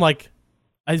 Yeah, and I'm like,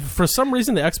 for some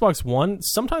reason, the Xbox One,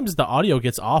 sometimes the audio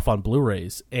gets off on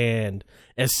Blu-rays. And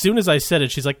as soon as I said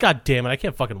it, she's like, God damn it, I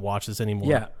can't fucking watch this anymore.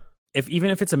 Yeah. Even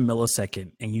if it's a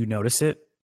millisecond and you notice it,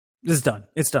 it's done.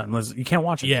 It's done. You can't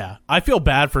watch it. Yeah. I feel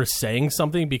bad for saying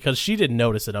something because she didn't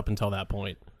notice it up until that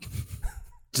point.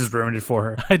 Just ruined it for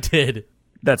her. I did.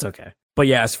 That's okay. But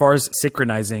yeah, as far as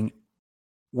synchronizing,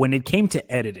 when it came to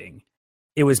editing,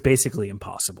 it was basically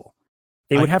impossible.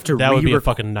 They would have to that would be a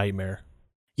fucking nightmare.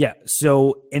 Yeah.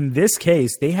 So in this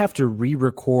case, they have to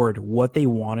re-record what they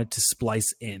wanted to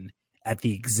splice in at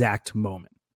the exact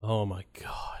moment. Oh my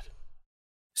God.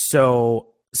 So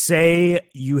say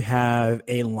you have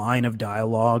a line of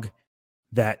dialogue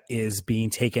that is being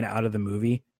taken out of the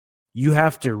movie. You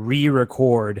have to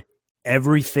re-record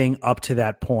everything up to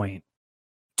that point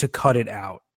to cut it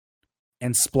out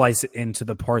and splice it into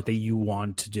the part that you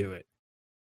want to do it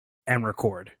and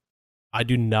record. I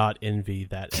do not envy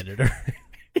that editor.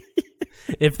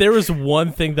 If there was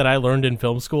one thing that I learned in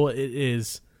film school, it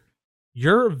is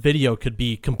your video could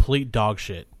be complete dog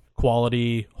shit.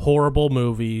 Quality, horrible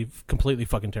movie, completely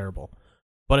fucking terrible.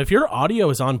 But if your audio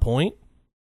is on point,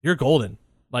 you're golden.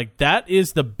 Like, that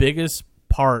is the biggest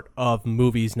part of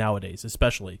movies nowadays,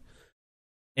 especially.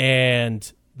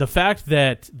 And the fact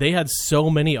that they had so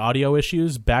many audio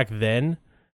issues back then,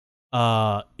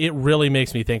 it really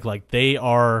makes me think like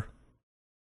they're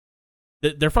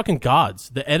fucking gods.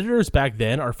 The editors back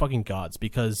then are fucking gods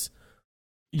because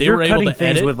they You're were able cutting to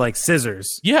things edit with like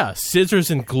scissors. Yeah, scissors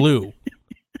and glue.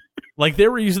 Like they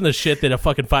were using the shit that a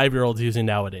fucking 5-year-old's using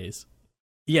nowadays.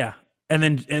 Yeah. And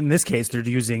then in this case, they're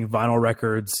using vinyl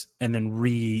records and then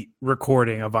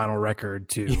re-recording a vinyl record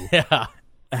to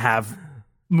have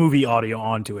movie audio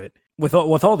onto it. With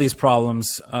all these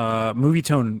problems,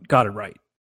 Movietone got it right.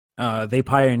 They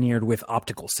pioneered with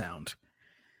optical sound.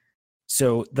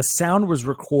 So the sound was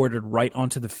recorded right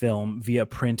onto the film via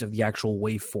print of the actual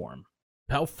waveform.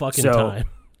 How fucking time.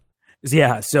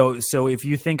 Yeah, so if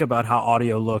you think about how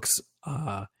audio looks,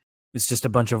 it's just a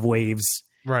bunch of waves.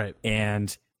 Right.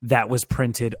 And that was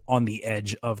printed on the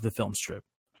edge of the film strip.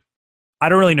 I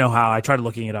don't really know how. I tried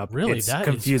looking it up. Really? It's that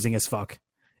confusing as fuck.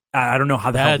 I don't know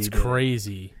how the hell That's they did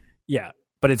crazy. it. Yeah,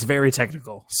 but it's very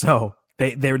technical. So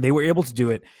they were able to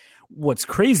do it. What's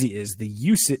crazy is they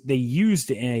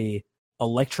used a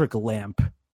electric lamp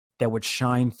that would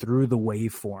shine through the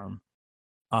waveform.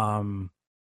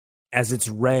 As it's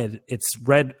read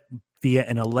via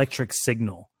an electric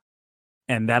signal.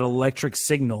 And that electric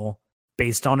signal,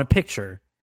 based on a picture,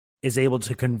 is able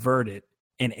to convert it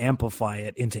and amplify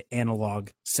it into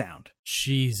analog sound.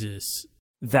 Jesus.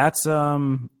 That's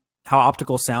how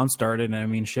optical sound started. And I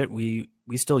mean, shit, we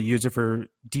still use it for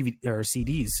DVD or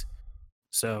CDs.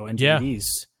 So, and DVDs.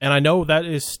 And I know that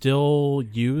is still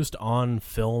used on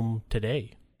film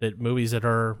today. That movies that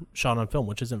are shot on film,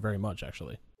 which isn't very much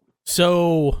actually.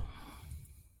 So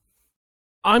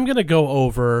I'm going to go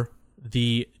over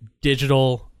the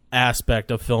digital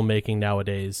aspect of filmmaking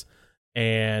nowadays,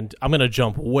 and I'm going to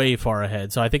jump way far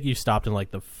ahead. So I think you stopped in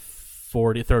like the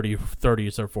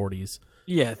 30s or 40s.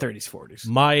 Yeah, 30s,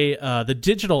 40s. The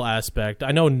digital aspect,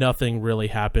 I know nothing really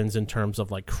happens in terms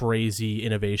of like crazy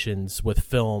innovations with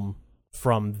film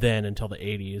from then until the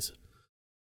 80s.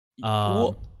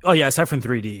 Aside from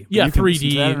 3D. Yeah, you can 3D. listen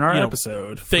to that in our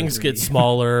episode. Things get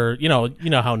smaller. You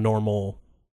know how normal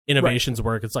innovations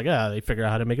work. It's like, they figure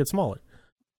out how to make it smaller.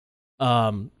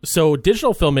 So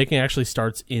digital filmmaking actually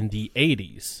starts in the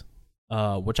 80s,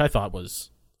 which I thought was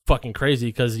fucking crazy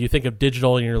because you think of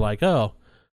digital and you're like, oh,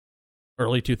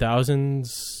 early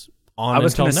 2000s on. I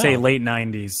was going to say late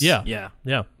 90s.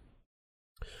 Yeah.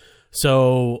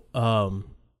 So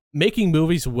making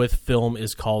movies with film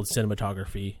is called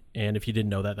cinematography, and if you didn't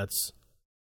know that, that's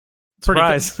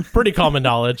pretty common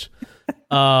knowledge.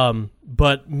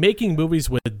 But making movies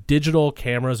with digital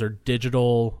cameras or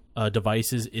digital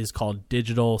devices is called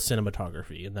digital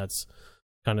cinematography, and that's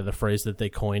kind of the phrase that they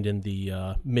coined in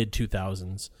the mid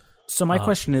 2000s. So my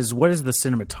question is, what does the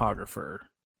cinematographer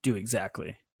do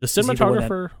exactly? The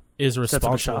cinematographer is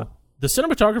responsible. The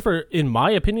cinematographer, in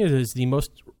my opinion, is the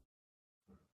most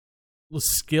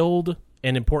skilled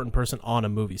and important person on a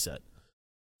movie set.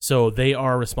 So they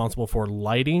are responsible for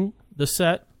lighting the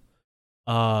set,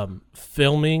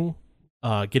 filming,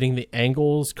 getting the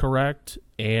angles correct,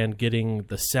 and getting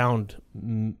the sound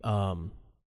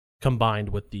combined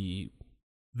with the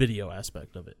video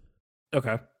aspect of it.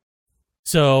 Okay.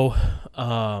 So,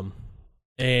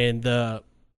 in the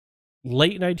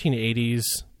late 1980s,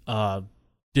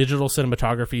 digital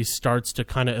cinematography starts to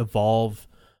kind of evolve.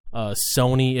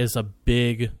 Sony is a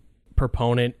big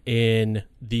proponent in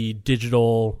the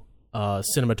digital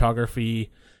cinematography,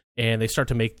 and they start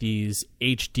to make these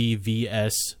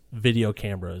HDVS video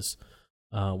cameras,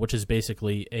 which is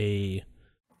basically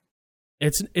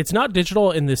it's not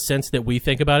digital in the sense that we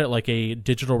think about it, like a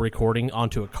digital recording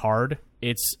onto a card.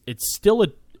 It's still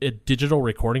a digital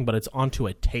recording, but it's onto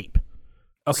a tape.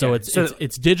 Okay, so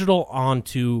it's digital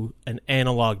onto an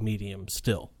analog medium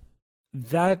still.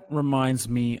 That reminds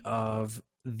me of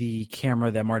the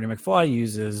camera that Marty McFly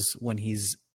uses when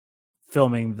he's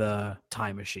filming the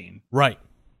Time Machine. Right.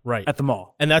 At the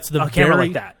mall. And that's the camera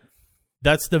like that.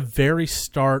 That's the very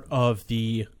start of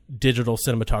the digital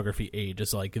cinematography age.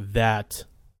 Is like that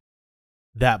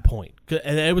point,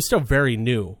 and it was still very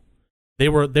new. They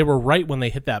were right when they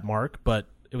hit that mark, but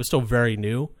it was still very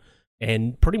new,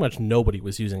 and pretty much nobody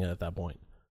was using it at that point.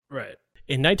 Right.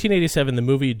 In 1987, the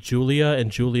movie Julia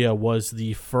and Julia was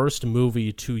the first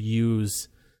movie to use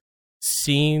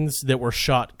scenes that were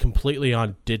shot completely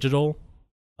on digital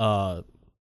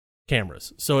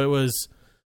cameras. So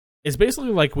it's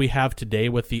basically like we have today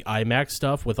with the IMAX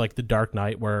stuff, with like The Dark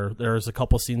Knight, where there's a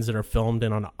couple scenes that are filmed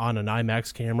on an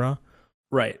IMAX camera.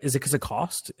 Right. Is it because of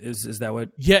cost? Is that what?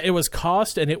 Yeah, it was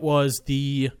cost, and it was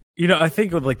the... I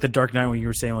think with like The Dark Knight, when you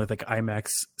were saying with like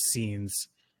IMAX scenes,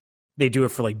 they do it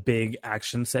for like big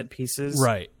action set pieces.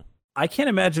 Right. I can't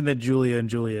imagine that Julia and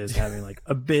Julia is having like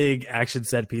a big action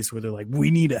set piece where they're like,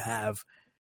 we need to have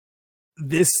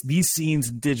these scenes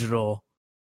digital.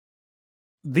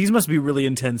 These must be really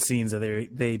intense scenes that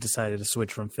they decided to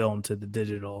switch from film to the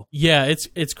digital. Yeah,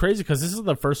 it's crazy because this is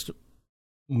the first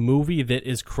movie that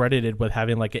is credited with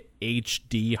having like an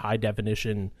HD high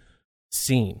definition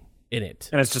scene in it,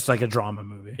 and it's just like a drama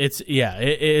movie. It's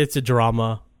a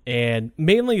drama, and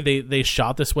mainly they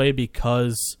shot this way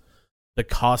because the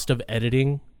cost of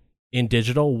editing in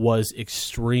digital was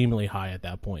extremely high at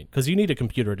that point because you need a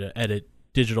computer to edit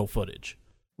digital footage.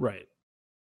 Right.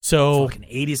 So fucking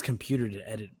 80s computer to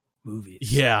edit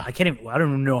movies. Yeah. I don't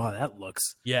even know how that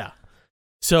looks. Yeah.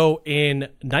 So in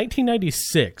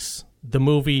 1996, the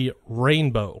movie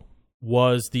Rainbow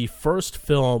was the first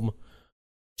film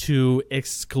to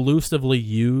exclusively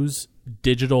use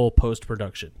digital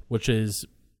post-production, which is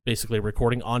basically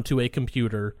recording onto a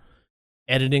computer,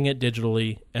 editing it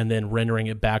digitally, and then rendering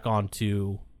it back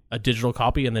onto a digital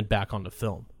copy and then back onto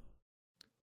film.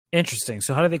 Interesting.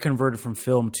 So how did they convert it from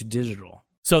film to digital?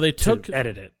 So they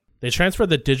edit it. They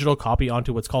transferred the digital copy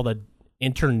onto what's called an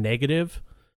internegative,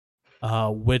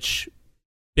 which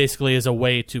basically is a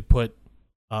way to put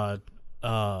an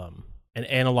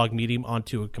analog medium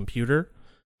onto a computer.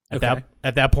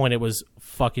 At that point, it was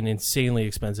fucking insanely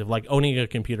expensive. Like owning a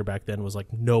computer back then was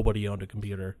like nobody owned a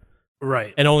computer.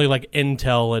 Right. And only like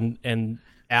Intel and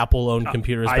Apple owned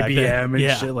computers back then. IBM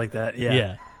and shit like that.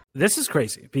 Yeah. This is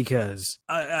crazy because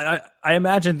I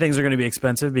imagine things are going to be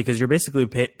expensive because you're basically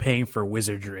paying for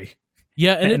wizardry.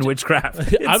 Yeah, and witchcraft.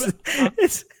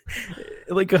 It's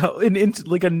like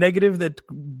a negative that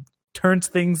turns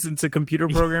things into computer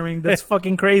programming. That's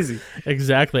fucking crazy.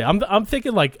 Exactly. I'm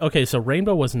thinking like, okay, so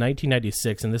Rainbow was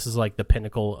 1996, and this is like the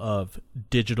pinnacle of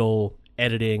digital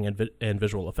editing and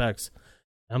visual effects.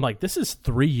 And I'm like, this is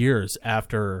 3 years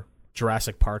after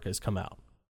Jurassic Park has come out,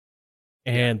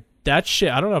 and that shit,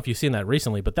 I don't know if you've seen that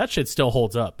recently, but that shit still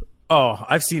holds up. Oh,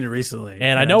 I've seen it recently.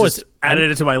 And I know it's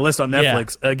added it to my list on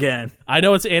Netflix again. I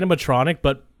know it's animatronic,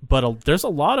 but there's a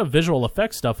lot of visual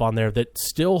effects stuff on there that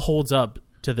still holds up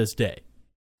to this day.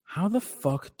 How the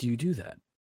fuck do you do that?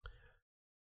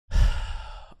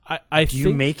 Do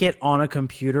you make it on a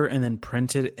computer and then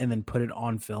print it and then put it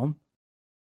on film?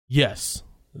 Yes.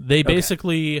 They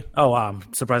basically... Oh, wow.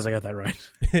 I'm surprised I got that right.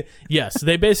 Yes.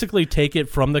 They basically take it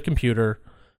from the computer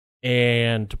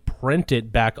and print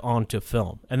it back onto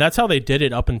film. And that's how they did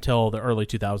it up until the early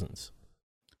 2000s.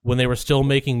 When they were still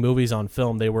making movies on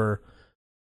film, they were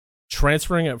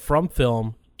transferring it from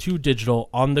film to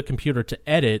digital on the computer to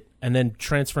edit, and then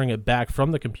transferring it back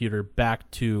from the computer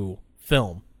back to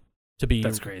film to be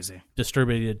That's crazy.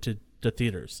 Distributed to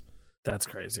theaters. That's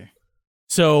crazy.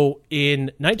 So in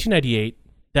 1998,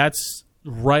 that's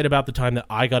right about the time that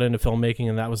I got into filmmaking,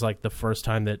 and that was like the first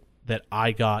time that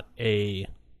I got a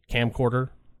camcorder,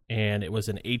 and it was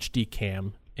an HD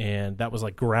cam, and that was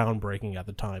like groundbreaking at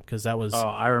the time because that was... Oh,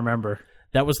 I remember.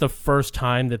 That was the first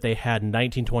time that they had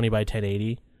 1920 by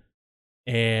 1080,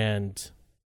 and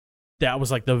that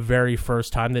was like the very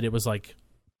first time that it was like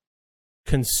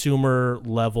consumer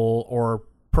level or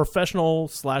professional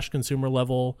 / consumer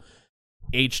level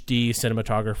HD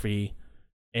cinematography.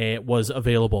 It was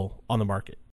available on the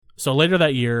market. So later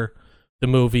that year, the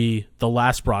movie The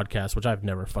Last Broadcast, which I've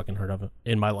never fucking heard of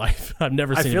in my life. I've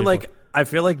never seen it before. I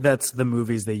feel like that's the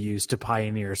movies they use to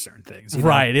pioneer certain things. You know?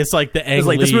 Right. It's like the Ang Lee.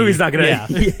 Like, this movie's not going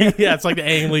to... Yeah, it's like the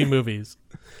Ang Lee movies.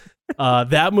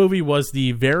 That movie was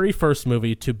the very first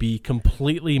movie to be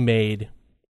completely made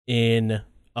in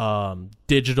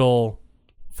digital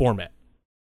format.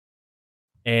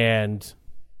 And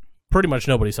pretty much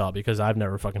nobody saw it because I've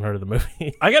never fucking heard of the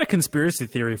movie. I got a conspiracy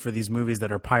theory for these movies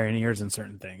that are pioneers in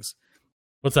certain things.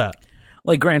 What's that?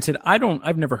 Like, granted,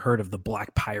 I've never heard of The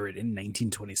Black Pirate in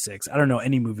 1926. I don't know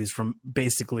any movies from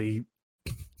basically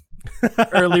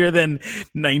earlier than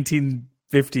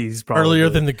 1950s, probably. Earlier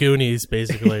than the Goonies,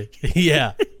 basically.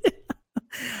 Yeah.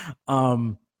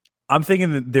 I'm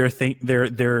thinking that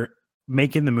they're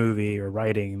making the movie or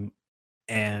writing,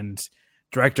 and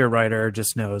director writer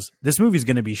just knows this movie's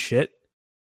going to be shit.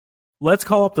 Let's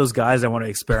call up those guys that want to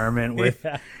experiment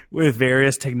with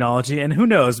various technology, and who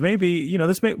knows, maybe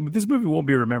this movie won't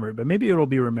be remembered, but maybe it'll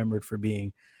be remembered for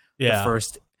being the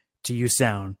first to use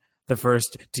sound, the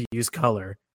first to use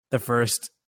color, the first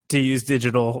to use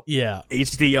digital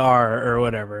HDR or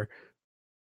whatever.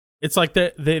 It's like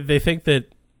they think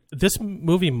that this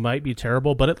movie might be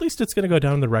terrible, but at least it's going to go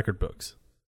down in the record books.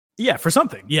 Yeah, for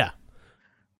something. Yeah.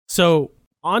 So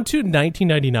on to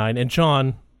 1999, and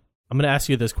John, I'm going to ask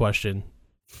you this question.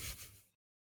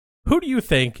 Who do you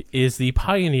think is the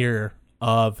pioneer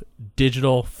of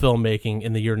digital filmmaking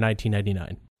in the year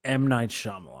 1999? M. Night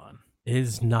Shyamalan. It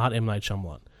is not M. Night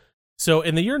Shyamalan. So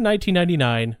in the year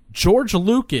 1999, George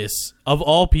Lucas, of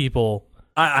all people,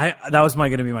 That was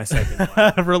going to be my second one.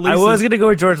 I releases... was going to go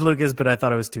with George Lucas, but I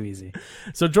thought it was too easy.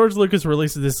 So George Lucas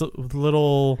releases this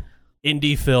little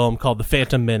indie film called The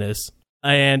Phantom Menace,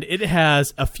 and it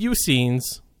has a few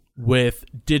scenes with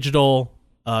digital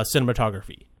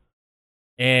cinematography.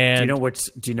 And do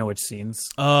you know which scenes?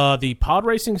 The pod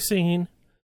racing scene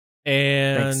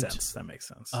and Makes sense. That makes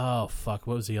sense. Oh fuck,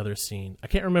 what was the other scene? I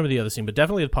can't remember the other scene, but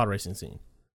definitely the pod racing scene.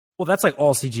 Well, that's like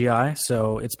all CGI,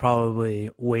 so it's probably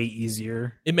way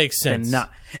easier. It makes sense.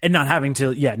 And not having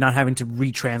to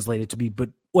retranslate it to be.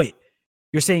 But wait,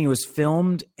 you're saying it was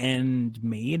filmed and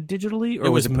made digitally,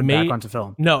 or was it put back onto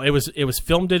film? No, it was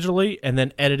filmed digitally and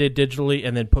then edited digitally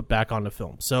and then put back onto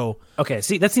film. So okay,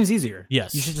 see, that seems easier.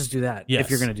 Yes, you should just do that. Yes.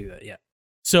 If you're going to do that, yeah.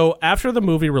 So after the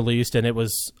movie released and it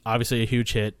was obviously a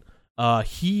huge hit,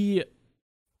 he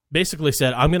basically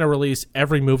said, I'm going to release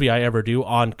every movie I ever do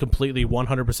on completely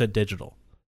 100% digital.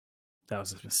 That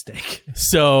was a mistake.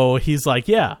 So he's like,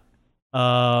 yeah,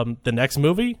 the next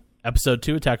movie, episode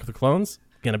 2, Attack of the Clones,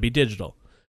 going to be digital.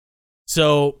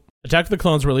 So Attack of the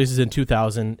Clones releases in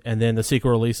 2000, and then the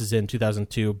sequel releases in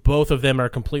 2002. Both of them are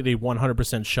completely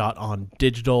 100% shot on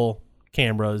digital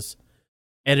cameras,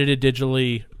 edited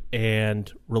digitally,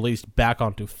 and released back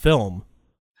onto film.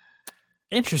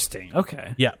 Interesting.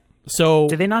 Okay. Yeah. So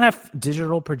did they not have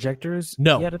digital projectors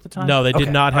yet at the time? No, they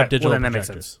did not have digital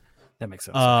projectors. That makes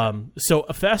sense. So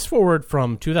fast forward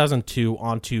from 2002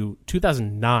 onto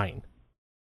 2009,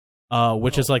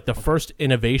 which is like the first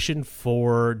innovation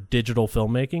for digital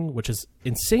filmmaking, which is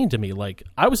insane to me. Like,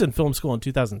 I was in film school in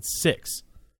 2006,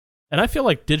 and I feel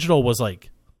like digital was like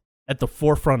at the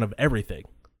forefront of everything.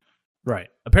 Right.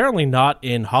 Apparently not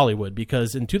in Hollywood,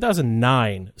 because in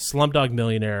 2009, Slumdog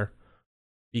Millionaire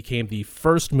became the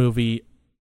first movie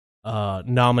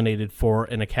nominated for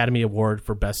an Academy Award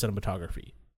for Best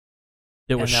Cinematography.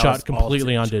 It was shot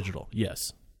completely on digital.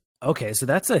 Yes. Okay, so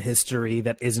that's a history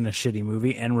that isn't a shitty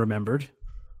movie and remembered.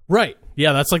 Right.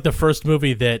 Yeah, that's like the first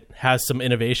movie that has some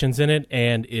innovations in it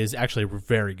and is actually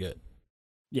very good.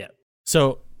 Yeah.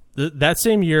 So that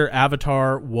same year,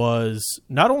 Avatar was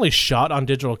not only shot on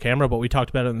digital camera, but we talked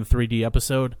about it in the 3D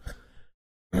episode.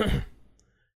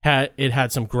 It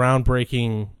had some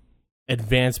groundbreaking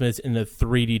advancements in the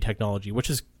 3D technology, which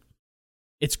is,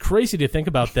 it's crazy to think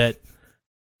about that.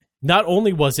 Not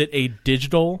only was it a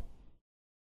digital,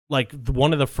 like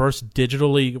one of the first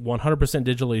 100%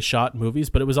 digitally shot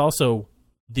movies, but it was also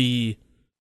the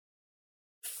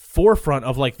forefront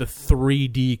of like the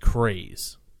 3D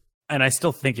craze. And I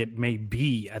still think it may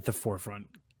be at the forefront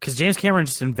because James Cameron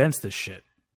just invents this shit.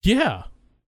 Yeah.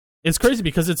 It's crazy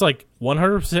because it's like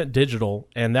 100% digital,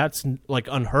 and that's like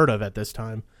unheard of at this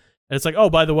time. And it's like, oh,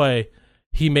 by the way,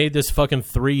 he made this fucking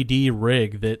 3D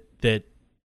rig that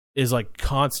is like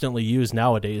constantly used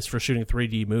nowadays for shooting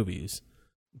 3D movies.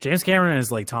 James Cameron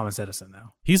is like Thomas Edison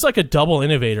now. He's like a double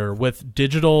innovator with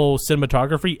digital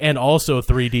cinematography and also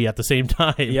 3D at the same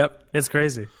time. Yep, it's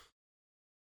crazy.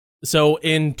 So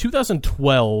in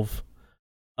 2012,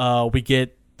 we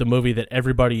get the movie that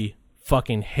everybody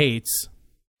fucking hates.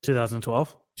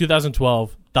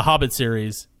 2012, The Hobbit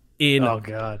series in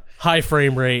high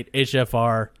frame rate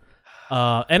HFR.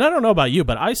 And I don't know about you,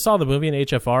 but I saw the movie in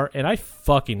HFR and I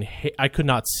fucking I could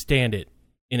not stand it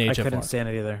in HFR. I couldn't stand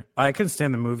it either. I couldn't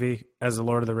stand the movie as a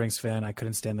Lord of the Rings fan. I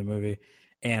couldn't stand the movie,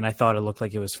 and I thought it looked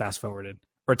like it was fast forwarded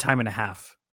or a time and a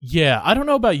half. Yeah, I don't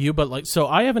know about you, but like, so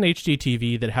I have an HD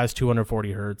TV that has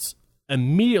 240 hertz.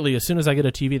 Immediately, as soon as I get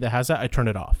a TV that has that, I turn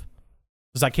it off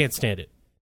because I can't stand it.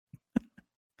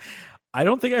 I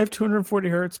don't think I have 240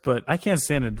 hertz, but I can't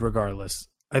stand it regardless.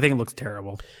 I think it looks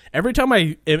terrible. Every time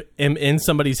I am in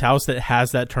somebody's house that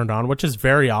has that turned on, which is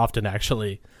very often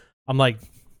actually, I'm like,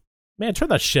 man, turn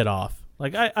that shit off.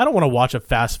 Like, I don't want to watch a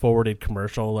fast-forwarded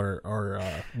commercial or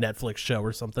Netflix show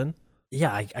or something.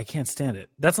 Yeah, I can't stand it.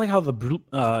 That's like how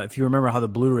if you remember how the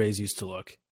Blu-rays used to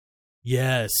look.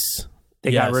 Yes.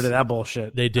 They got rid of that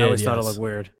bullshit. They did, I always thought it looked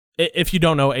weird. If you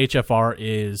don't know, HFR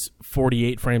is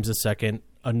 48 frames a second.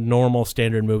 A normal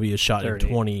standard movie is shot 30.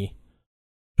 In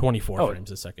 24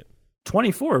 frames a second.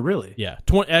 24, really? Yeah.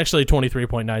 Actually,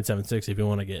 23.976 if you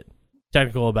want to get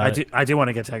technical about it. I do want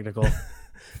to get technical.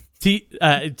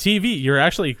 TV, you're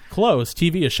actually close.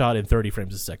 TV is shot in 30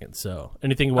 frames a second. So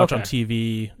anything you watch on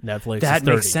TV, Netflix, that is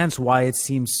 30. makes sense why it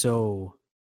seems so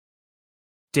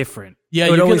different.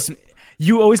 Yeah,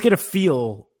 you always get a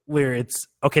feel where it's,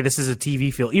 okay, this is a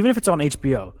TV feel. Even if it's on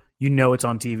HBO, you know it's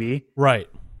on TV. Right.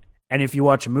 And if you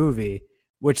watch a movie,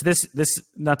 Which this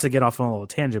not to get off on a little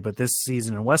tangent, but this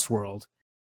season in Westworld,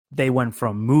 they went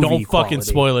from movie. Don't fucking quality.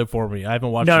 spoil it for me. I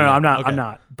haven't watched. No, it no, yet. I'm not. Okay. I'm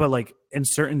not. But like in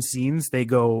certain scenes, they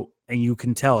go and you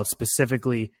can tell it's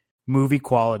specifically movie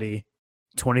quality,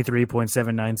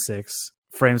 23.796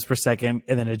 frames per second,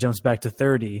 and then it jumps back to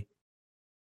 30.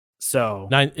 So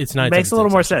It's 9. makes a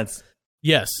little more sense.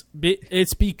 Yes,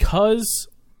 it's because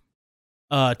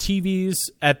TVs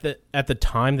at the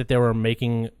time that they were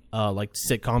making like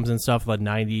sitcoms and stuff, like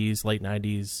 90s, late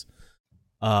 90s,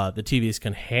 the TVs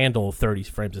can handle 30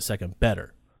 frames a second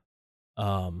better.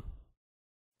 Okay.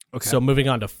 So moving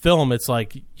on to film, it's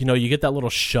like, you know, you get that little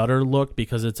shutter look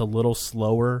because it's a little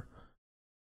slower,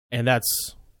 and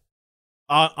that's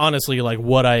honestly like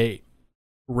what I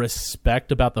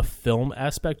respect about the film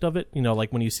aspect of it. You know,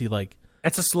 like when you see like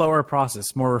It's a slower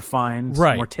process, more refined,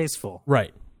 Right. more tasteful.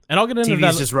 right, and I'll get into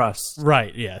TV's that. just rust.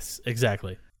 Right, yes,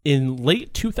 exactly. In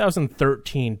late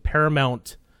 2013,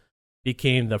 Paramount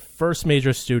became the first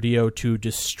major studio to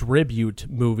distribute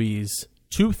movies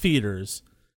to theaters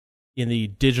in the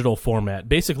digital format,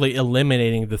 basically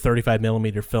eliminating the 35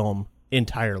 millimeter film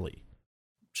entirely.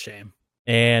 Shame.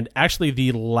 And actually,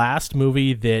 the last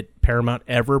movie that Paramount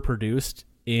ever produced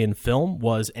in film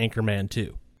was Anchorman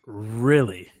 2.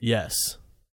 Really? Yes.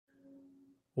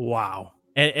 Wow.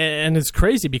 And it's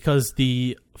crazy because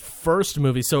the first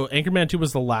movie, so Anchorman 2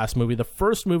 was the last movie. The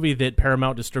first movie that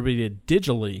Paramount distributed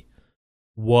digitally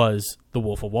was The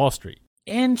Wolf of Wall Street.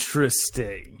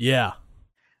 Interesting. Yeah.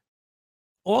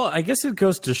 Well, I guess it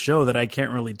goes to show that I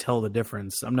can't really tell the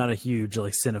difference. I'm not a huge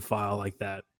like cinephile like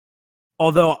that.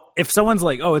 Although if someone's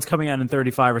like, oh, it's coming out in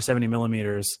 35 or 70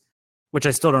 millimeters, which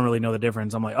I still don't really know the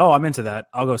difference, I'm like, oh, I'm into that.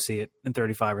 I'll go see it in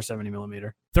 35 or 70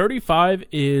 millimeter. 35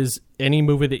 is any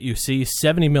movie that you see.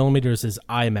 70 millimeters is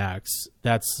IMAX.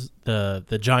 That's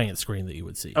the giant screen that you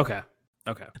would see. Okay.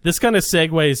 This kind of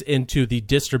segues into the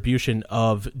distribution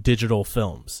of digital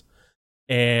films.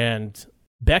 And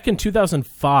back in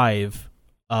 2005,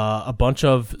 a bunch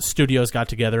of studios got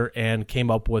together and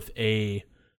came up with a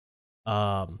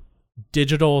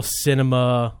digital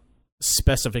cinema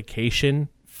specification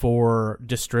for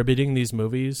distributing these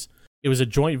movies. It was a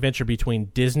joint venture between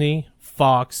Disney,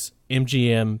 Fox,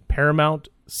 MGM, Paramount,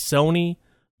 Sony,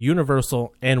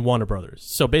 Universal, and Warner Brothers.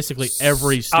 So basically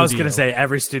every studio. I was going to say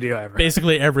every studio ever.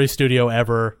 Basically every studio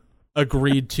ever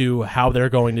agreed to how they're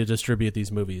going to distribute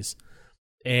these movies.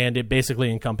 And it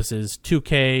basically encompasses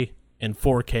 2K and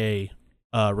 4K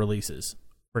releases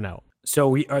for now. So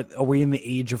are we in the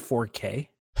age of 4K?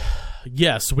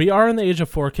 Yes, we are in the age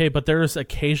of 4K, but there's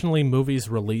occasionally movies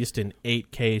released in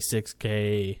 8K,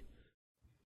 6K,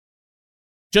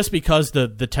 just because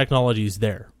the technology is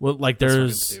there. Well, like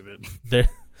there's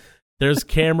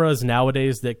cameras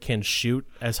nowadays that can shoot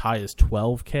as high as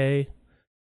 12K,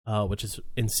 which is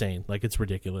insane. Like it's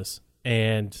ridiculous.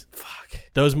 And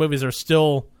those movies are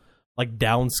still like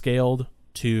downscaled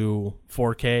to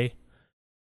 4K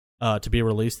to be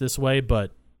released this way, but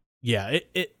yeah,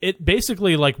 it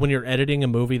basically, like when you're editing a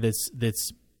movie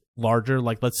that's larger,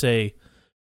 like let's say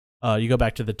you go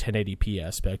back to the 1080p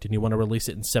aspect and you want to release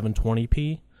it in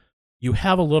 720p, you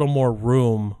have a little more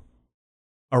room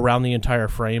around the entire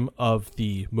frame of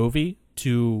the movie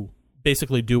to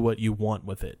basically do what you want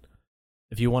with it.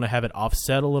 If you want to have it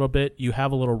offset a little bit, you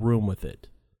have a little room with it.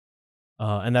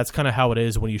 And that's kind of how it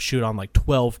is when you shoot on like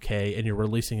 12K and you're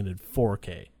releasing it in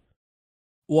 4K.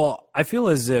 Well, I feel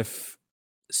as if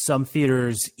some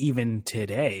theaters, even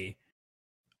today,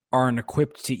 aren't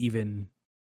equipped to even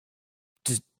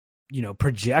just,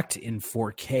 project in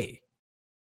 4K.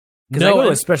 Because I go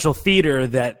to a special theater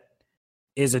that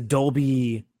is a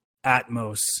Dolby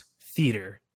Atmos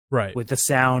theater, right, with the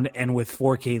sound and with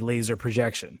 4K laser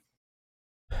projection.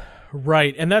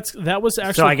 Right, and that was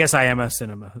actually. So I guess I am a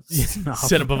cinema snob.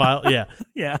 Cinemaphile, yeah,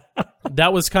 yeah.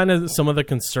 That was kind of some of the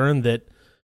concern that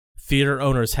theater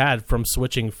owners had from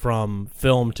switching from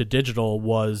film to digital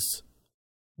was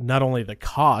not only the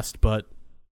cost, but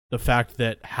the fact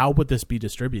that how would this be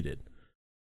distributed?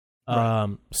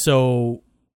 Right. So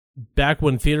back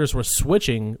when theaters were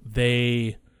switching,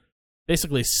 they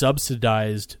basically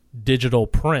subsidized digital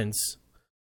prints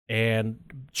and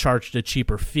charged a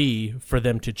cheaper fee for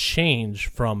them to change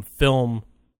from film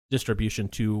distribution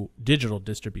to digital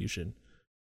distribution.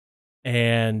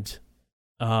 And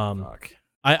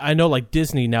I know like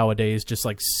Disney nowadays just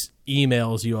like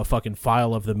emails you a fucking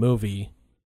file of the movie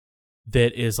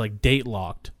that is like date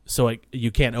locked, so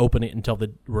you can't open it until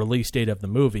the release date of the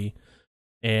movie,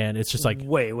 and it's just like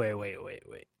wait.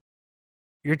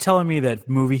 You're telling me that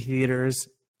movie theaters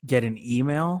get an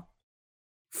email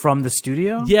from the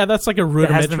studio? Yeah, that's like a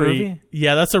rudimentary. movie?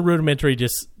 Yeah, that's a rudimentary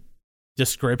just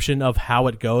description of how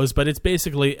it goes, but it's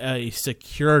basically a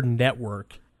secure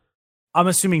network. I'm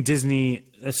assuming Disney,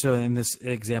 so in this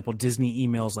example, Disney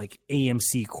emails like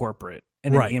AMC corporate,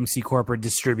 and then Right. AMC corporate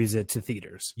distributes it to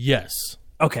theaters. Yes.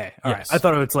 Okay, all right. Yes. I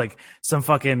thought it was like some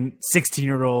fucking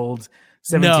 16-year-old,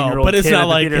 17-year-old but it's kid not at the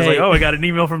like, theater's hey- like, oh, I got an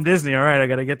email from Disney. All right, I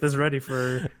got to get this ready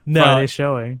for No. Friday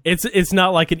showing. It's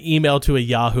not like an email to a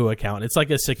Yahoo account. It's like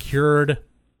a secured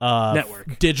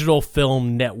Network. digital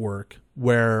film network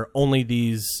where only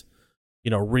these,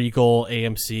 Regal,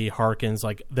 AMC, Harkins,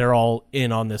 like they're all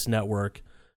in on this network.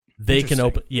 They can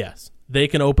open they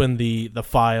can open the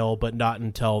file, but not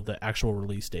until the actual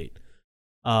release date.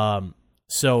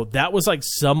 So that was like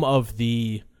some of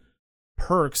the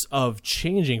perks of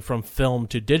changing from film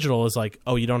to digital is like,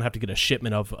 oh, you don't have to get a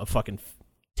shipment of a fucking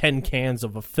 10 cans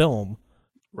of a film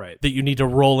Right. that you need to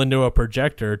roll into a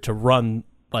projector to run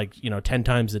 10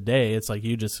 times a day. It's like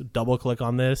you just double click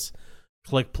on this,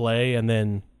 click play, and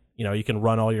then you can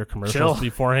run all your commercials Chill.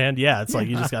 beforehand. Yeah, it's like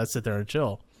you just gotta sit there and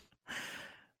chill.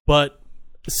 But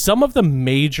some of the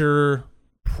major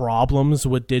problems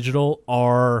with digital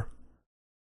are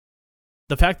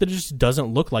the fact that it just doesn't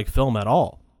look like film at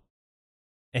all.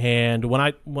 And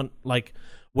when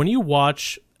you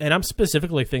watch, and I'm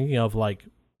specifically thinking of like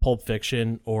Pulp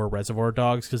Fiction or Reservoir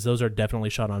Dogs, because those are definitely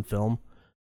shot on film.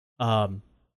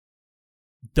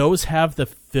 Those have the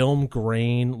film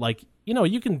grain, like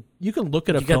you can look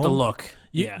at a You film. get the look.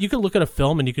 You can look at a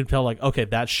film and you can tell like, okay,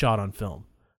 that's shot on film.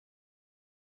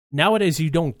 Nowadays, you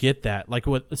don't get that.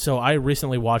 So I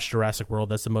recently watched Jurassic World.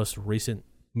 That's the most recent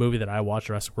movie that I watched,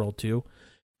 Jurassic World 2.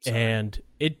 And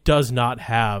it does not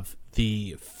have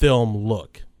the film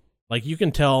look. Like, you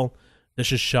can tell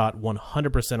this is shot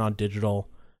 100% on digital.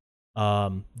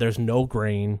 There's no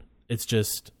grain. It's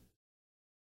just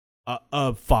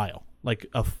a file, like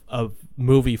a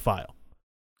movie file.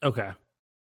 Okay.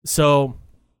 So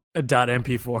A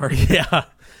 .mp4. yeah.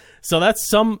 So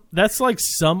that's like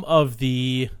some of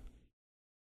the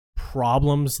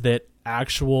problems that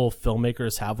actual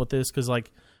filmmakers have with this, because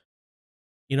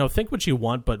think what you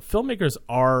want, but filmmakers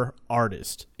are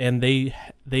artists, and they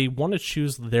want to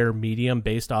choose their medium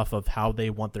based off of how they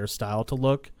want their style to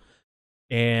look.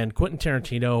 And Quentin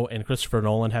Tarantino and Christopher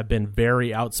Nolan have been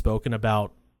very outspoken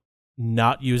about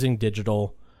not using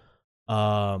digital.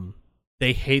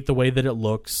 They hate the way that it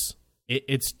looks.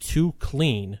 It's too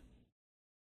clean.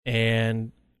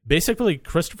 And basically,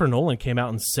 Christopher Nolan came out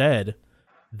and said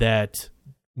that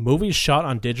movies shot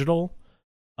on digital,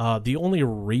 the only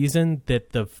reason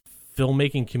that the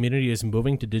filmmaking community is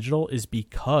moving to digital is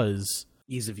because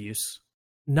Ease of use.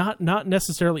 not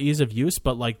necessarily ease of use,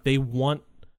 but like they want.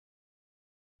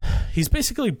 He's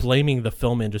basically blaming the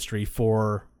film industry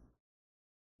for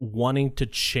wanting to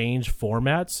change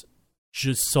formats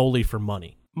just solely for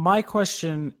money. My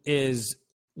question is,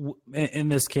 in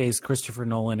this case, Christopher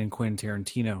Nolan and Quentin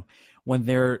Tarantino, when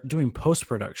they're doing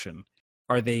post-production,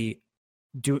 they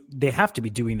have to be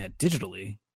doing that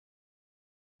digitally?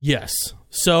 Yes.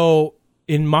 So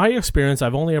in my experience,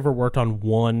 I've only ever worked on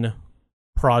one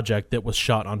project that was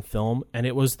shot on film, and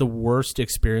it was the worst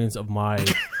experience of my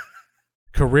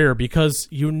career because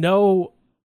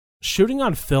shooting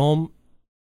on film,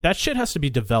 that shit has to be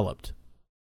developed.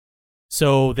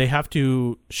 So they have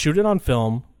to shoot it on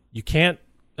film. You can't,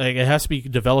 it has to be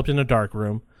developed in a dark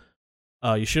room.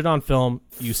 You shoot it on film,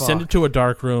 you send it to a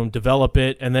dark room, develop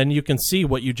it, and then you can see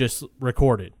what you just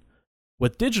recorded.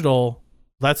 With digital,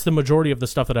 that's the majority of the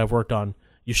stuff that I've worked on.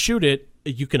 You shoot it,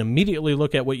 you can immediately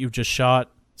look at what you've just shot,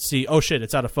 see, oh shit,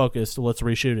 it's out of focus, so let's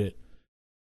reshoot it.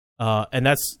 And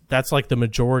that's like the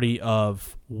majority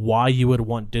of why you would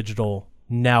want digital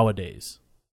nowadays.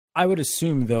 I would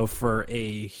assume, though, for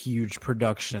a huge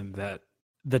production that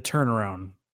the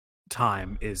turnaround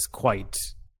time is quite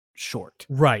short.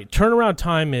 Right. Turnaround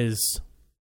time is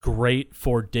great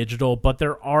for digital, but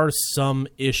there are some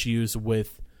issues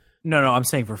with... No, I'm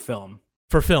saying for film.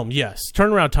 For film, yes.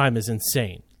 Turnaround time is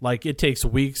insane. Like, it takes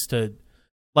weeks to...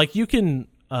 Like, you can...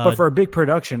 But for a big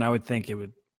production, I would think it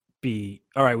would be,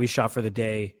 all right, we shot for the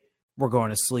day, we're going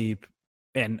to sleep,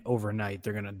 and overnight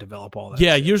they're going to develop all that.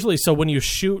 Yeah, shit. usually, so when you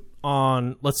shoot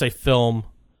on, let's say, film,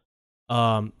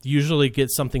 usually get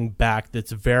something back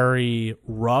that's very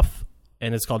rough,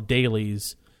 and it's called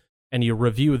dailies, and you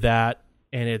review that,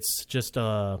 and it's just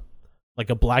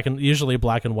usually a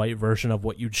black and white version of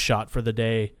what you'd shot for the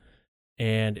day,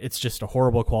 and it's just a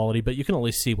horrible quality, but you can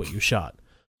only see what you shot.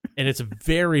 And it's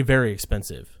very, very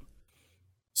expensive.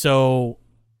 So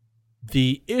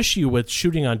the issue with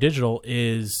shooting on digital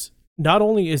is not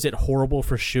only is it horrible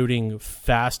for shooting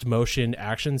fast motion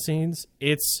action scenes,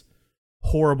 it's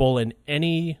horrible in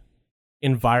any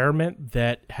environment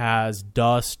that has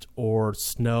dust or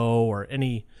snow or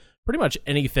pretty much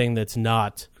anything that's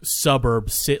not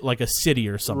suburbs, like a city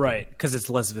or something. Right, because it's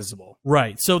less visible.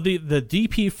 Right. So the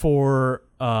DP for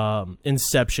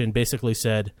Inception basically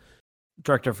said,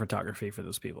 Director of photography for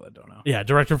those people that don't know. yeah,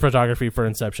 director of photography for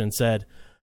Inception said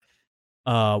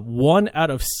 1 out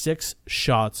of 6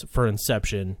 shots for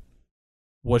Inception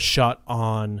was shot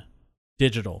on a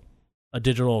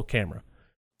digital camera.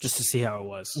 Just to see how it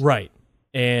was. Right.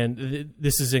 And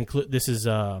this is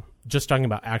just talking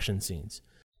about action scenes.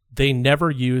 They never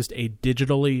used a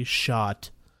digitally shot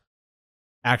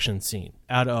action scene.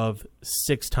 Out of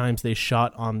 6 times they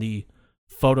shot on the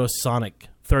Photosonic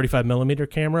 35 millimeter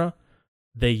camera,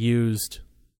 they used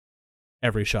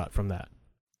every shot from that.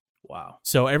 Wow.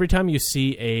 So every time you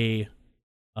see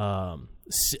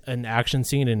an action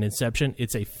scene in Inception,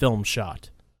 it's a film shot,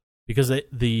 because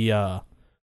the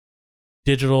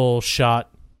digital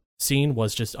shot scene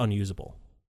was just unusable.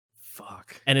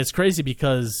 Fuck. And it's crazy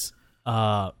because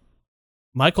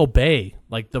Michael Bay,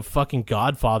 like the fucking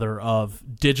godfather of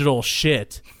digital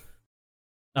shit,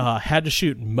 had to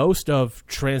shoot most of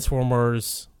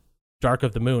Transformers Dark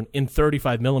of the Moon in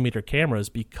 35 millimeter cameras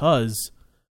because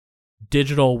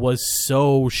digital was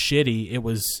so shitty. It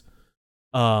was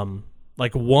it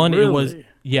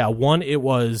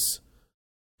was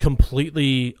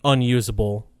completely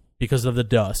unusable because of the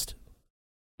dust,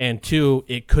 and 2,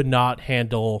 it could not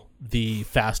handle the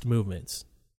fast movements.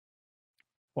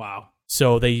 Wow.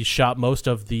 So they shot most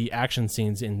of the action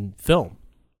scenes in film.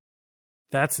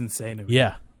 That's insane to me.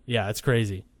 Yeah, it's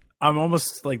crazy. I'm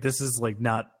almost like, this is like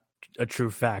not a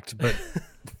true fact, but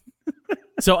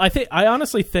So I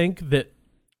honestly think that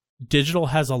digital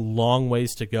has a long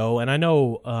ways to go, and I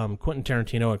know Quentin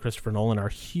Tarantino and Christopher Nolan are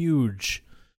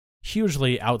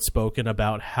hugely outspoken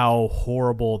about how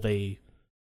horrible they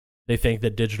think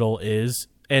that digital is,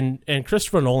 and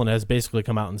Christopher Nolan has basically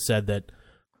come out and said that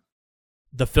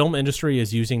the film industry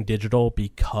is using digital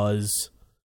because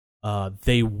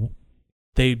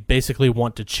they basically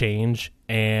want to change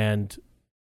and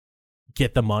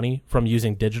get the money from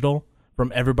using digital,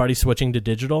 from everybody switching to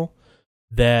digital,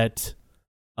 that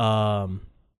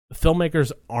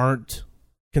filmmakers aren't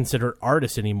considered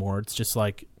artists anymore. It's just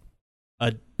like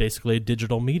basically a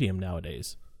digital medium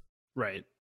nowadays. right.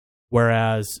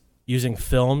 Whereas using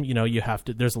film,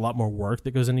 there's a lot more work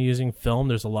that goes into using film.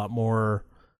 There's a lot more,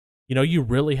 you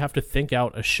really have to think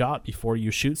out a shot before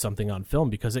you shoot something on film,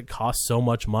 because it costs so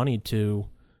much money to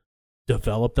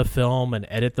develop the film and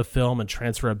edit the film and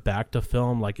transfer it back to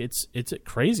film. Like it's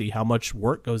crazy how much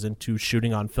work goes into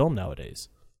shooting on film nowadays.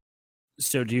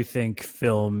 So do you think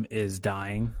film is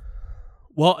dying?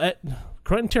 Well,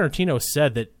 Quentin Tarantino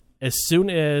said that as soon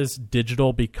as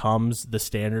digital becomes the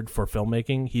standard for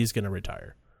filmmaking, he's going to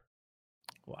retire.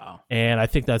 Wow. And I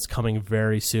think that's coming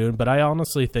very soon. But I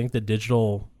honestly think that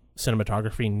digital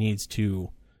cinematography needs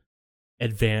to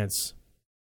advance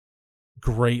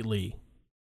greatly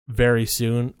very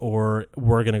soon, or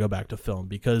we're going to go back to film,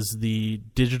 because the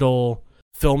digital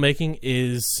filmmaking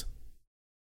is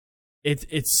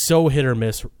it's so hit or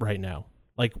miss right now.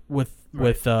 Like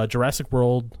with Jurassic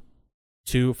World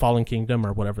 2 Fallen Kingdom,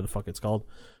 or whatever the fuck it's called,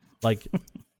 like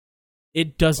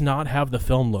it does not have the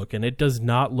film look, and it does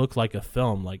not look like a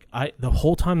film. Like the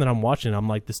whole time that I'm watching, I'm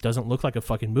like, this doesn't look like a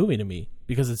fucking movie to me,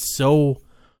 because it's so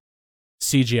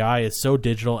CGI, it's so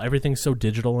digital, everything's so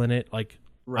digital in it. Like,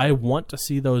 right. I want to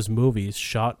see those movies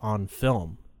shot on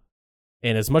film.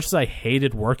 And as much as I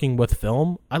hated working with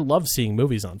film, I love seeing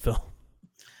movies on film.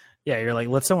 Yeah, you're like,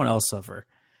 let someone else suffer.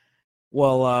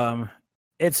 Well,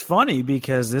 it's funny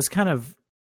because this kind of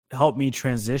helped me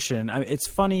transition. It's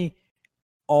funny,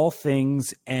 all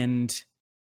things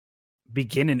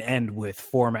begin and end with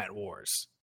format wars.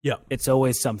 Yeah. It's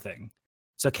always something.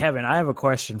 So, Kevin, I have a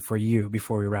question for you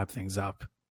before we wrap things up.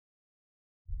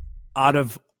 Out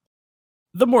of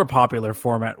the more popular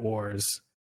format wars,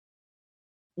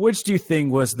 which do you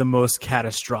think was the most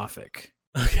catastrophic?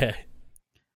 Okay.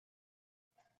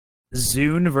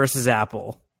 Zune versus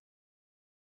Apple,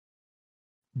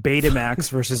 Betamax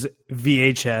versus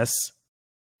VHS,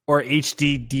 or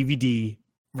HD DVD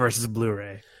versus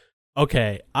Blu-ray?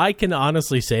 Okay, I can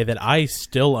honestly say that I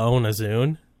still own a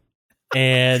Zune,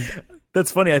 and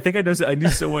that's funny. I think I knew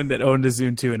someone that owned a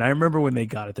Zune too, and I remember when they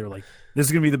got it, they were like, "This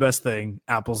is gonna be the best thing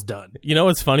Apple's done." You know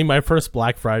what's funny? My first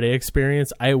Black Friday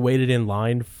experience, I waited in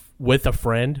line with a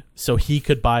friend so he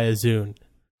could buy a Zune,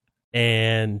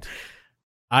 and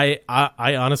I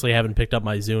honestly haven't picked up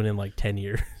my Zune in like 10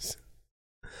 years.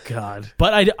 God.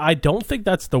 But I don't think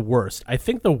that's the worst. I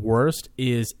think the worst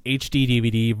is HD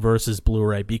DVD versus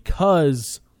Blu-ray,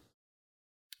 because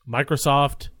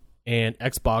Microsoft and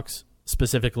Xbox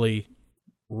specifically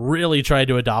really tried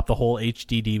to adopt the whole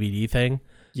HD DVD thing.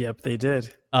 Yep, they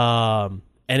did. And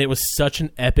it was such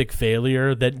an epic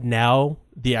failure that now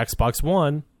the Xbox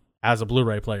One has a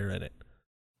Blu-ray player in it.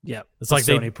 Yep. It's like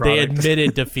they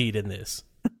admitted defeat in this.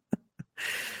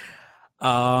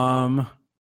 Yeah,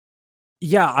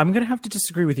 I'm going to have to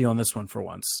disagree with you on this one for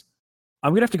once.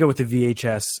 I'm going to have to go with the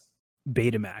VHS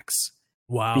Betamax.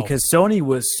 Wow. Because Sony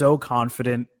was so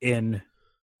confident in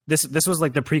this. This was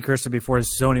like the precursor before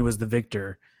Sony was the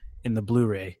victor in the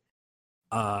Blu-ray.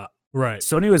 Right.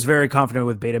 Sony was very confident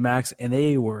with Betamax, and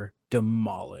they were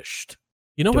demolished.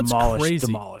 You know what's crazy?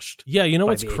 Demolished. Yeah, you know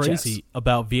what's VHS. crazy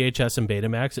about VHS and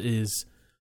Betamax is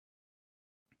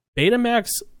Betamax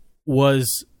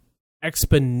was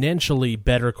exponentially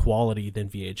better quality than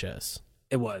VHS.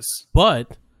 It was.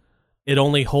 But it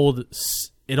only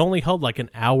held like an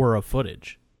hour of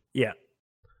footage. Yeah.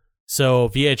 So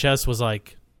VHS was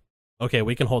like, okay,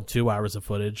 we can hold 2 hours of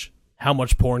footage. How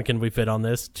much porn can we fit on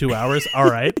this? 2 hours? All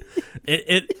right.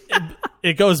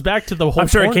 It goes back to the whole I'm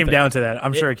sure porn it came thing. down to that.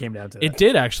 I'm sure it came down to that. It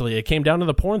did, actually. It came down to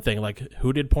the porn thing. Like,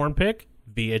 who did porn pick?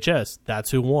 VHS. That's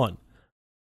who won.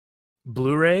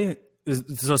 Blu-ray?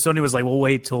 So Sony was like, we'll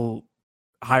wait till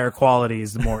higher quality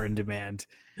is more in demand.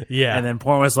 Yeah. And then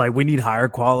porn was like, we need higher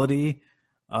quality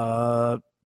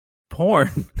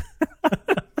porn.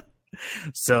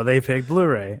 So they picked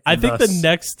Blu-ray. I think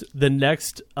the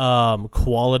next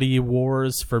quality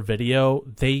wars for video,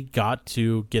 they got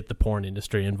to get the porn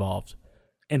industry involved.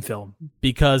 In film.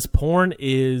 Because porn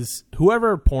is,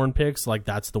 whoever porn picks, like,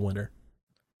 that's the winner.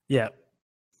 Yeah.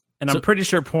 And I'm pretty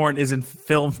sure porn isn't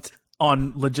filmed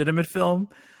on legitimate film.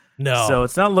 No. So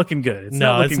it's not looking good. It's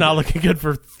not looking good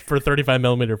for 35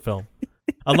 millimeter film.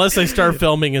 Unless they start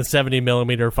filming in 70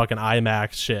 millimeter fucking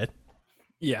IMAX shit.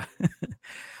 Yeah.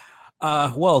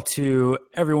 Well, to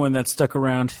everyone that stuck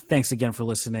around, thanks again for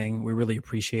listening. We really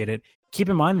appreciate it. Keep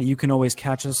in mind that you can always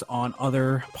catch us on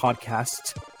other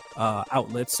podcast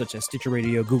outlets such as Stitcher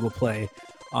Radio, Google Play,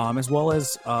 as well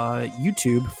as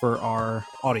YouTube for our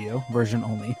audio version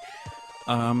only.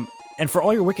 And for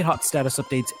all your Wicked Hot status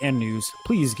updates and news,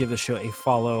 please give the show a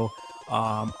follow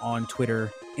on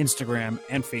Twitter, Instagram,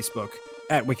 and Facebook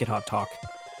at Wicked Hot Talk,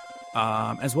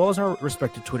 as well as our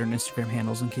respective Twitter and Instagram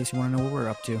handles in case you want to know what we're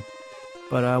up to.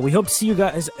 But we hope to see you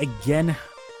guys again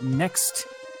next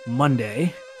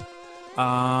Monday.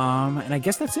 And I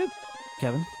guess that's it,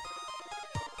 Kevin.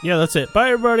 Yeah, that's it.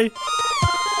 Bye, everybody.